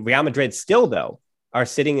 And Real Madrid still, though, are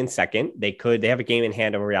sitting in second. They have a game in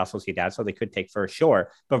hand over Real Sociedad, so they could take first,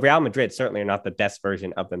 sure. But Real Madrid certainly are not the best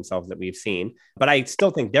version of themselves that we've seen. But I still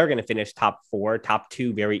think they're going to finish top 4, top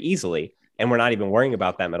 2 very easily. And we're not even worrying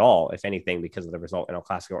about them at all, if anything, because of the result in El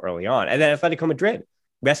Clasico early on. And then Atletico Madrid,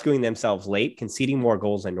 rescuing themselves late, conceding more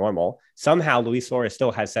goals than normal. Somehow Luis Suarez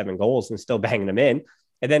still has 7 goals and still banging them in.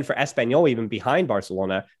 And then for Espanyol, even behind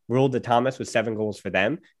Barcelona, Raúl de Thomas with 7 goals for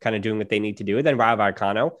them, kind of doing what they need to do. And then Rayo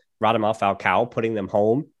Vallecano, Radamel Falcao, putting them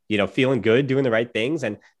home, feeling good, doing the right things.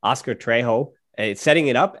 And Oscar Trejo setting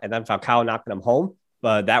it up, and then Falcao knocking them home.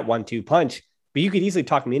 That 1-2 punch. But you could easily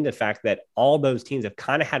talk me into the fact that all those teams have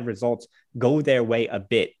kind of had results go their way a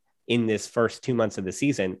bit in this first 2 months of the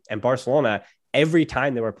season. And Barcelona, every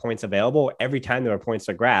time there were points available, every time there were points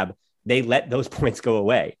to grab, they let those points go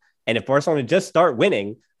away. And if Barcelona just start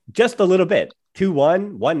winning just a little bit,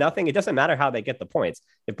 2-1, 1-0, it doesn't matter how they get the points.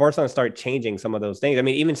 If Barcelona start changing some of those things, I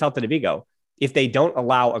mean, even Celta de Vigo, if they don't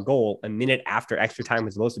allow a goal a minute after extra time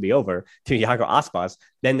was supposed to be over to Iago Aspas,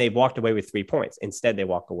 then they've walked away with 3 points. Instead, they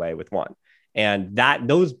walk away with 1. And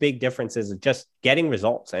those big differences of just getting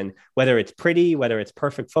results, and whether it's pretty, whether it's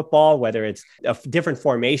perfect football, whether it's a different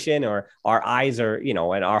formation, or our eyes are,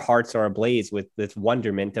 and our hearts are ablaze with this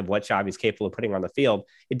wonderment of what Xavi's capable of putting on the field.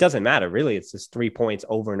 It doesn't matter. Really, it's just 3 points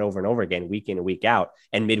over and over and over again, week in and week out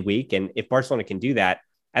and midweek. And if Barcelona can do that,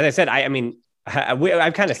 as I said,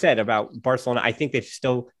 I've kind of said about Barcelona, I think that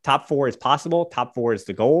still top 4 is possible. Top 4 is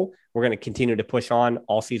the goal. We're going to continue to push on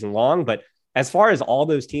all season long. But as far as all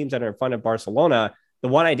those teams that are in front of Barcelona, the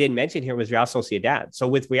one I didn't mention here was Real Sociedad. So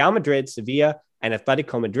with Real Madrid, Sevilla, and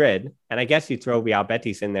Atletico Madrid, and I guess you throw Real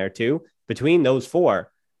Betis in there too, between those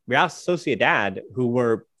 4, Real Sociedad, who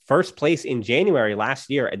were first place in January last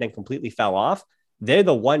year and then completely fell off, they're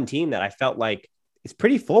the one team that I felt like is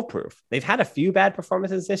pretty foolproof. They've had a few bad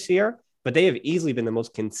performances this year, but they have easily been the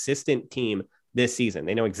most consistent team this season.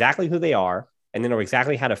 They know exactly who they are, and they know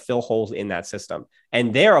exactly how to fill holes in that system.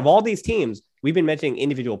 And of all these teams, we've been mentioning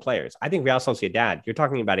individual players. I think Real Sociedad, you're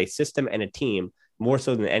talking about a system and a team more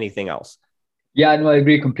so than anything else. Yeah, no, I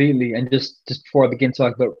agree completely. And just before I begin to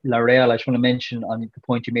talk about La Real, I just want to mention on the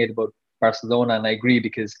point you made about Barcelona, and I agree,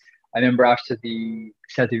 because I remember after the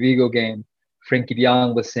Celta Vigo game, Frenkie de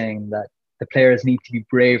Jong was saying that the players need to be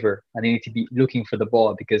braver and they need to be looking for the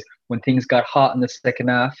ball, because when things got hot in the second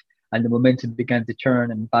half and the momentum began to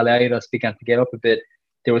turn and Baleares began to get up a bit,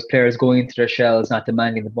 there was players going into their shells, not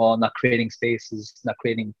demanding the ball, not creating spaces, not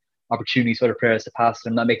creating opportunities for other players to pass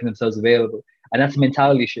them, not making themselves available. And that's a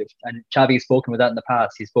mentality shift. And Xavi has spoken about that in the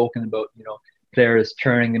past. He's spoken about, players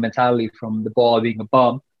turning the mentality from the ball being a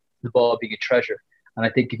bomb to the ball being a treasure. And I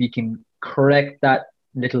think if he can correct that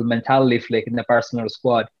little mentality flick in the Barcelona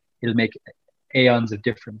squad, it'll make aeons of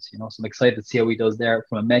difference. So I'm excited to see how he does there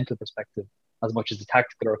from a mental perspective, as much as a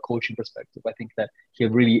tactical or a coaching perspective. I think that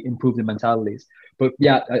he'll really improve the mentalities. But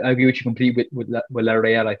yeah, I agree with you completely with La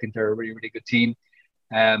Real. I think they're a really, really good team.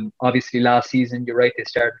 Obviously, last season, you're right, they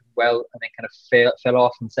started well and then kind of fell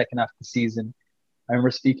off in the second half of the season. I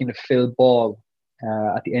remember speaking to Phil Ball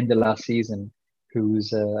at the end of last season,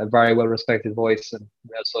 who's a very well-respected voice in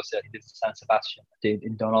Real Sociedad. He did San Sebastian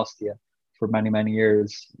in Donostia for many, many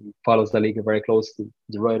years. He follows La Liga very closely.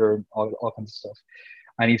 He's a writer and all kinds of stuff.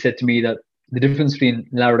 And he said to me that the difference between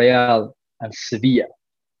La Real and Sevilla,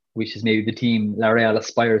 which is maybe the team La Real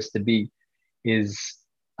aspires to be, is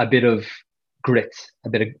a bit of grit, a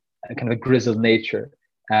bit of a kind of a grizzled nature.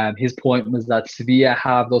 His point was that Sevilla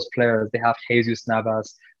have those players. They have Jesus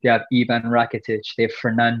Navas, they have Ivan Rakitic, they have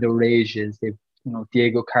Fernando Reyes, they have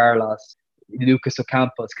Diego Carlos, Lucas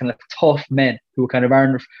Ocampos, kind of tough men who kind of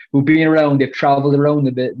aren't, who've been around, they've traveled around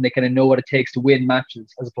a bit, and they kind of know what it takes to win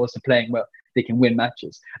matches as opposed to playing well. They can win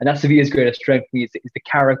matches. And that's Sevilla's greatest strength is the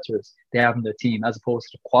characters they have in their team as opposed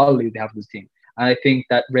to the quality they have in this team. And I think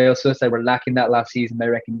that Real Sociedad were lacking that last season. I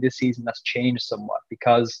reckon this season that's changed somewhat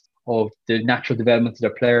because of the natural development of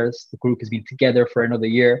their players. The group has been together for another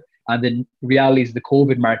year. And the realities of the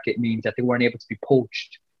COVID market means that they weren't able to be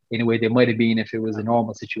poached in a way they might have been if it was a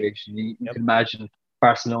normal situation. You can imagine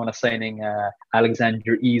Barcelona signing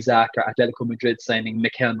Alexander Isak, or Atletico Madrid signing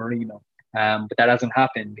Mikel Merino. But that hasn't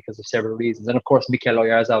happened because of several reasons. And of course, Mikel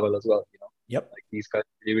Oyarzabal as well. Like these guys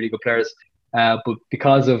are really, really good players. But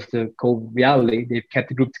because of the COVID reality, they've kept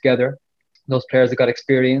the group together. Those players have got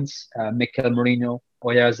experience. Mikel Merino,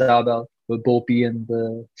 Oyarzabal, will both be in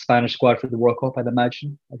the Spanish squad for the World Cup, I'd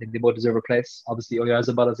imagine. I think they both deserve a place. Obviously,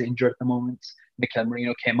 Oyarzabal is injured at the moment. Mikel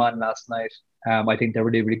Merino came on last night. I think they're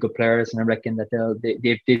really, really good players, and I reckon that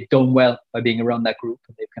they've done well by being around that group,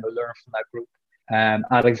 and they've kind of learned from that group.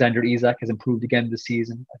 Alexander Isak has improved again this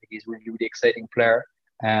season. I think he's a really, really exciting player.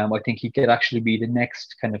 I think he could actually be the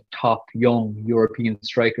next kind of top young European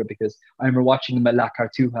striker, because I remember watching him at La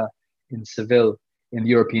Cartuja in Seville in the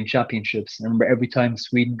European Championships. And I remember every time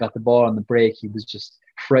Sweden got the ball on the break, he was just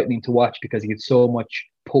frightening to watch because he had so much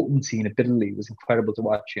potency and ability. It was incredible to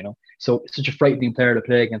watch, you know. So such a frightening player to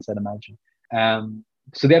play against, I'd imagine.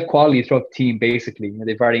 So they have quality throughout the team, basically. You know,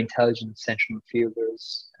 they're very intelligent central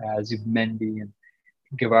midfielders, Zubimendi and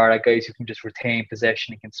Guevara, guys who can just retain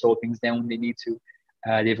possession and can slow things down when they need to.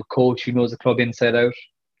 They have a coach who knows the club inside out.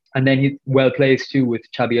 And then he well placed too with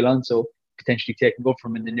Xabi Alonso potentially taking over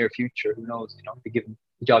from him in the near future. Who knows? You know, they give him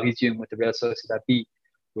the job he's doing with the Real Sociedad B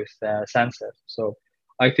with Sanset. So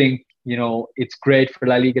I think, you know, it's great for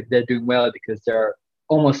La Liga that they're doing well, because they're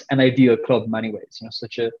almost an ideal club in many ways. You know,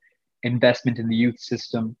 such a investment in the youth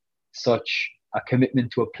system, such a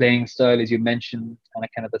commitment to a playing style, as you mentioned, and a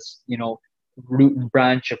kind of a, you know, root and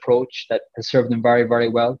branch approach that has served them very, very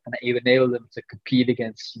well, and it enabled them to compete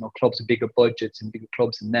against, you know, clubs with bigger budgets and bigger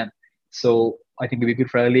clubs than them. So I think it'd be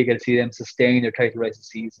good for La Liga to see them sustain their title race this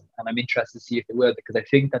season, and I'm interested to see if they will, because I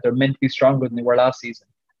think that they're meant to be stronger than they were last season,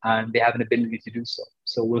 and they have an ability to do so.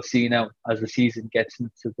 So we'll see now as the season gets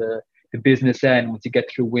into the business end, once you get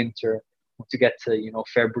through winter, once you get to, you know,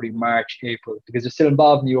 February, March, April, because they're still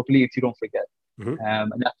involved in the Europa League, you don't forget. And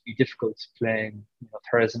that can be difficult playing, you know,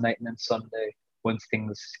 Thursday night and then Sunday once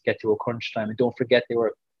things get to a crunch time. And don't forget, they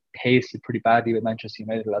were pasted pretty badly with Manchester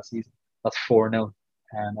United last season. That's 4-0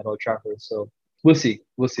 at Old Trafford. So we'll see.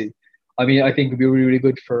 I mean, I think it'd be really, really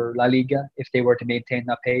good for La Liga if they were to maintain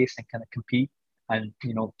that pace and kind of compete, and,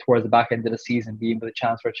 you know, towards the back end of the season, being with a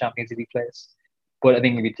chance for a Champions League place. But I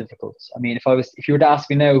think it'd be difficult. I mean, if you were to ask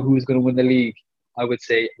me now who's going to win the league, I would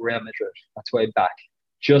say Real Madrid. That's why I'd back.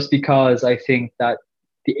 Just because I think that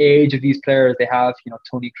the age of these players they have, you know,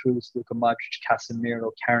 Toni Kroos, Luka Modric,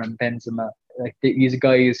 Casemiro, Karim Benzema, like these are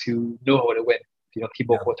guys who know how to win. You know,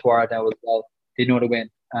 Thibaut Courtois now as well, they know how to win.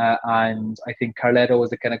 And I think Carletto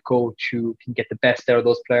is the kind of coach who can get the best out of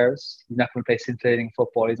those players. He's not going to play scintillating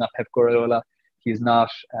football. He's not Pep Guardiola. He's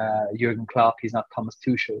not Jurgen Klopp. He's not Thomas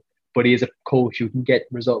Tuchel. But he is a coach who can get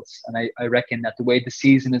results. And I reckon that the way the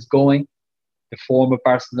season is going, the form of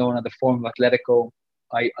Barcelona, the form of Atletico,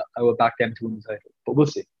 I will back them to win the title. But we'll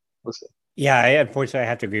see. Yeah, unfortunately, I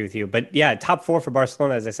have to agree with you. But yeah, top four for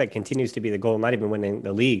Barcelona, as I said, continues to be the goal, not even winning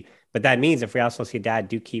the league. But that means if Real Sociedad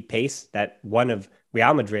do keep pace, that one of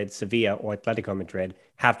Real Madrid, Sevilla, or Atletico Madrid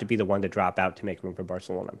have to be the one to drop out to make room for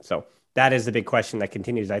Barcelona. So that is the big question that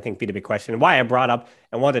continues, I think, be the big question. And why I brought up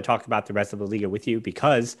and wanted to talk about the rest of the Liga with you,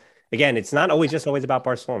 because again, it's not always about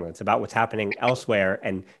Barcelona. It's about what's happening elsewhere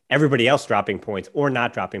and everybody else dropping points or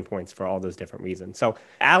not dropping points for all those different reasons. So,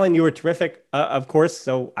 Alan, you were terrific, of course.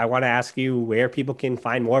 So I want to ask you where people can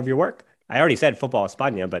find more of your work. I already said Football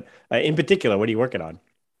España, but in particular, what are you working on?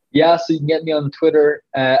 Yeah, so you can get me on Twitter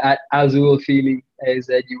at Azulfili,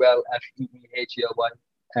 AZULFEEHELY.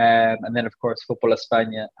 And then, of course, Football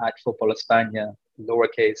España at Football España,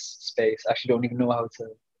 lowercase space. I actually don't even know how to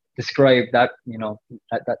describe that, you know,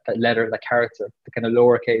 that letter, that character, the kind of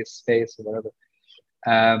lowercase space or whatever.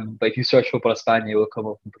 But if you search Football España, it will come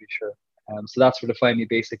up, I'm pretty sure. So that's where to find me,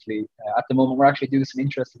 basically. At the moment, we're actually doing some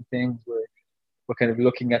interesting things. We're kind of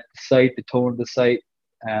looking at the site, the tone of the site,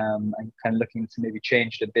 and kind of looking to maybe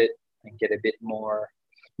change it a bit and get a bit more,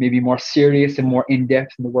 maybe more serious and more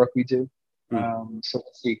in-depth in the work we do. So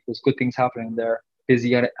let's see, there's good things happening there.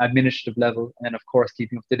 Busy at administrative level, and of course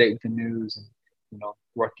keeping up to date with the news and, you know,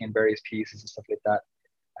 working in various pieces and stuff like that.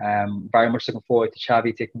 Very much looking forward to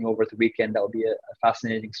Xavi taking over at the weekend. That will be a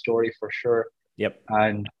fascinating story for sure. Yep.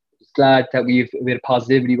 And just glad that we had a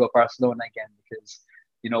positivity about Barcelona again, because,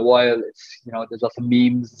 you know, while it's, you know, there's lots of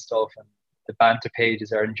memes and stuff, and the banter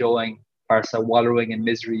pages are enjoying Barca wallowing in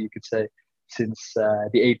misery, you could say, since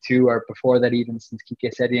the 8-2, or before that even, since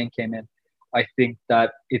Quique Setién came in. I think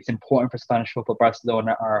that it's important for Spanish football.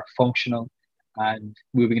 Barcelona are functional and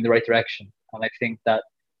moving in the right direction. And I think that,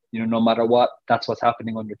 you know, no matter what, that's what's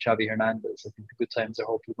happening under Xavi Hernandez. I think the good times are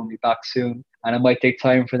hopefully going to be back soon. And it might take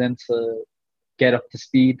time for them to get up to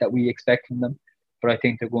speed that we expect from them. But I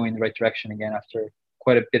think they're going in the right direction again after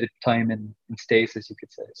quite a bit of time in stasis, you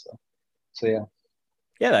could say. So yeah.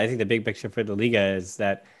 Yeah, I think the big picture for the Liga is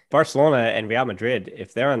that Barcelona and Real Madrid,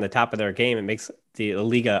 if they're on the top of their game, it makes the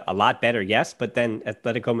Liga a lot better, yes, but then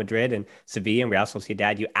Atletico Madrid and Sevilla and Real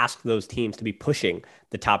Sociedad, you ask those teams to be pushing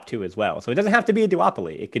the top two as well. So it doesn't have to be a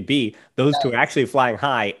duopoly. It could be those two are actually flying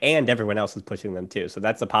high and everyone else is pushing them too. So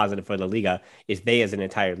that's a positive for the Liga, is they as an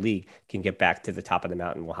entire league can get back to the top of the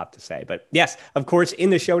mountain, we'll have to say. But yes, of course, in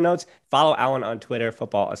the show notes, follow Alan on Twitter,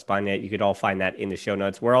 Football España. You could all find that in the show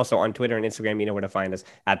notes. We're also on Twitter and Instagram. You know where to find us,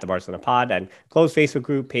 at the Barcelona Pod, and closed Facebook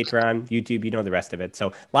group, Patreon, YouTube, you know the rest of it. So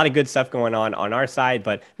a lot of good stuff going on our side,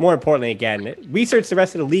 but more importantly, again, research the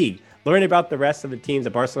rest of the league. Learn about the rest of the teams that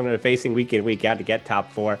Barcelona are facing week in, week out to get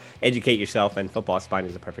top four. Educate yourself, and Football España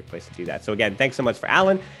is the perfect place to do that. So again, thanks so much for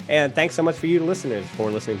Alan, and thanks so much for you, the listeners, for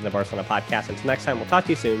listening to the Barcelona Podcast. Until next time, we'll talk to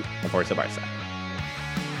you soon. And Forza Barca.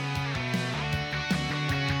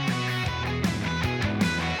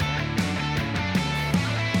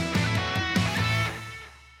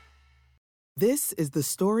 This is the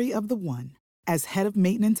story of the one. As head of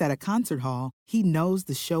maintenance at a concert hall, he knows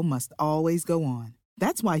the show must always go on.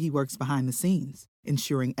 That's why he works behind the scenes,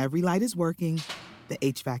 ensuring every light is working, the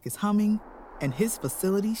HVAC is humming, and his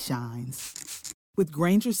facility shines. With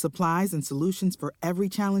Grainger's supplies and solutions for every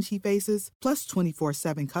challenge he faces, plus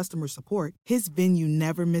 24/7 customer support, his venue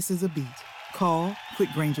never misses a beat. Call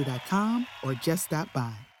quickgrainger.com or just stop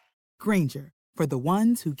by. Grainger, for the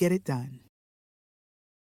ones who get it done.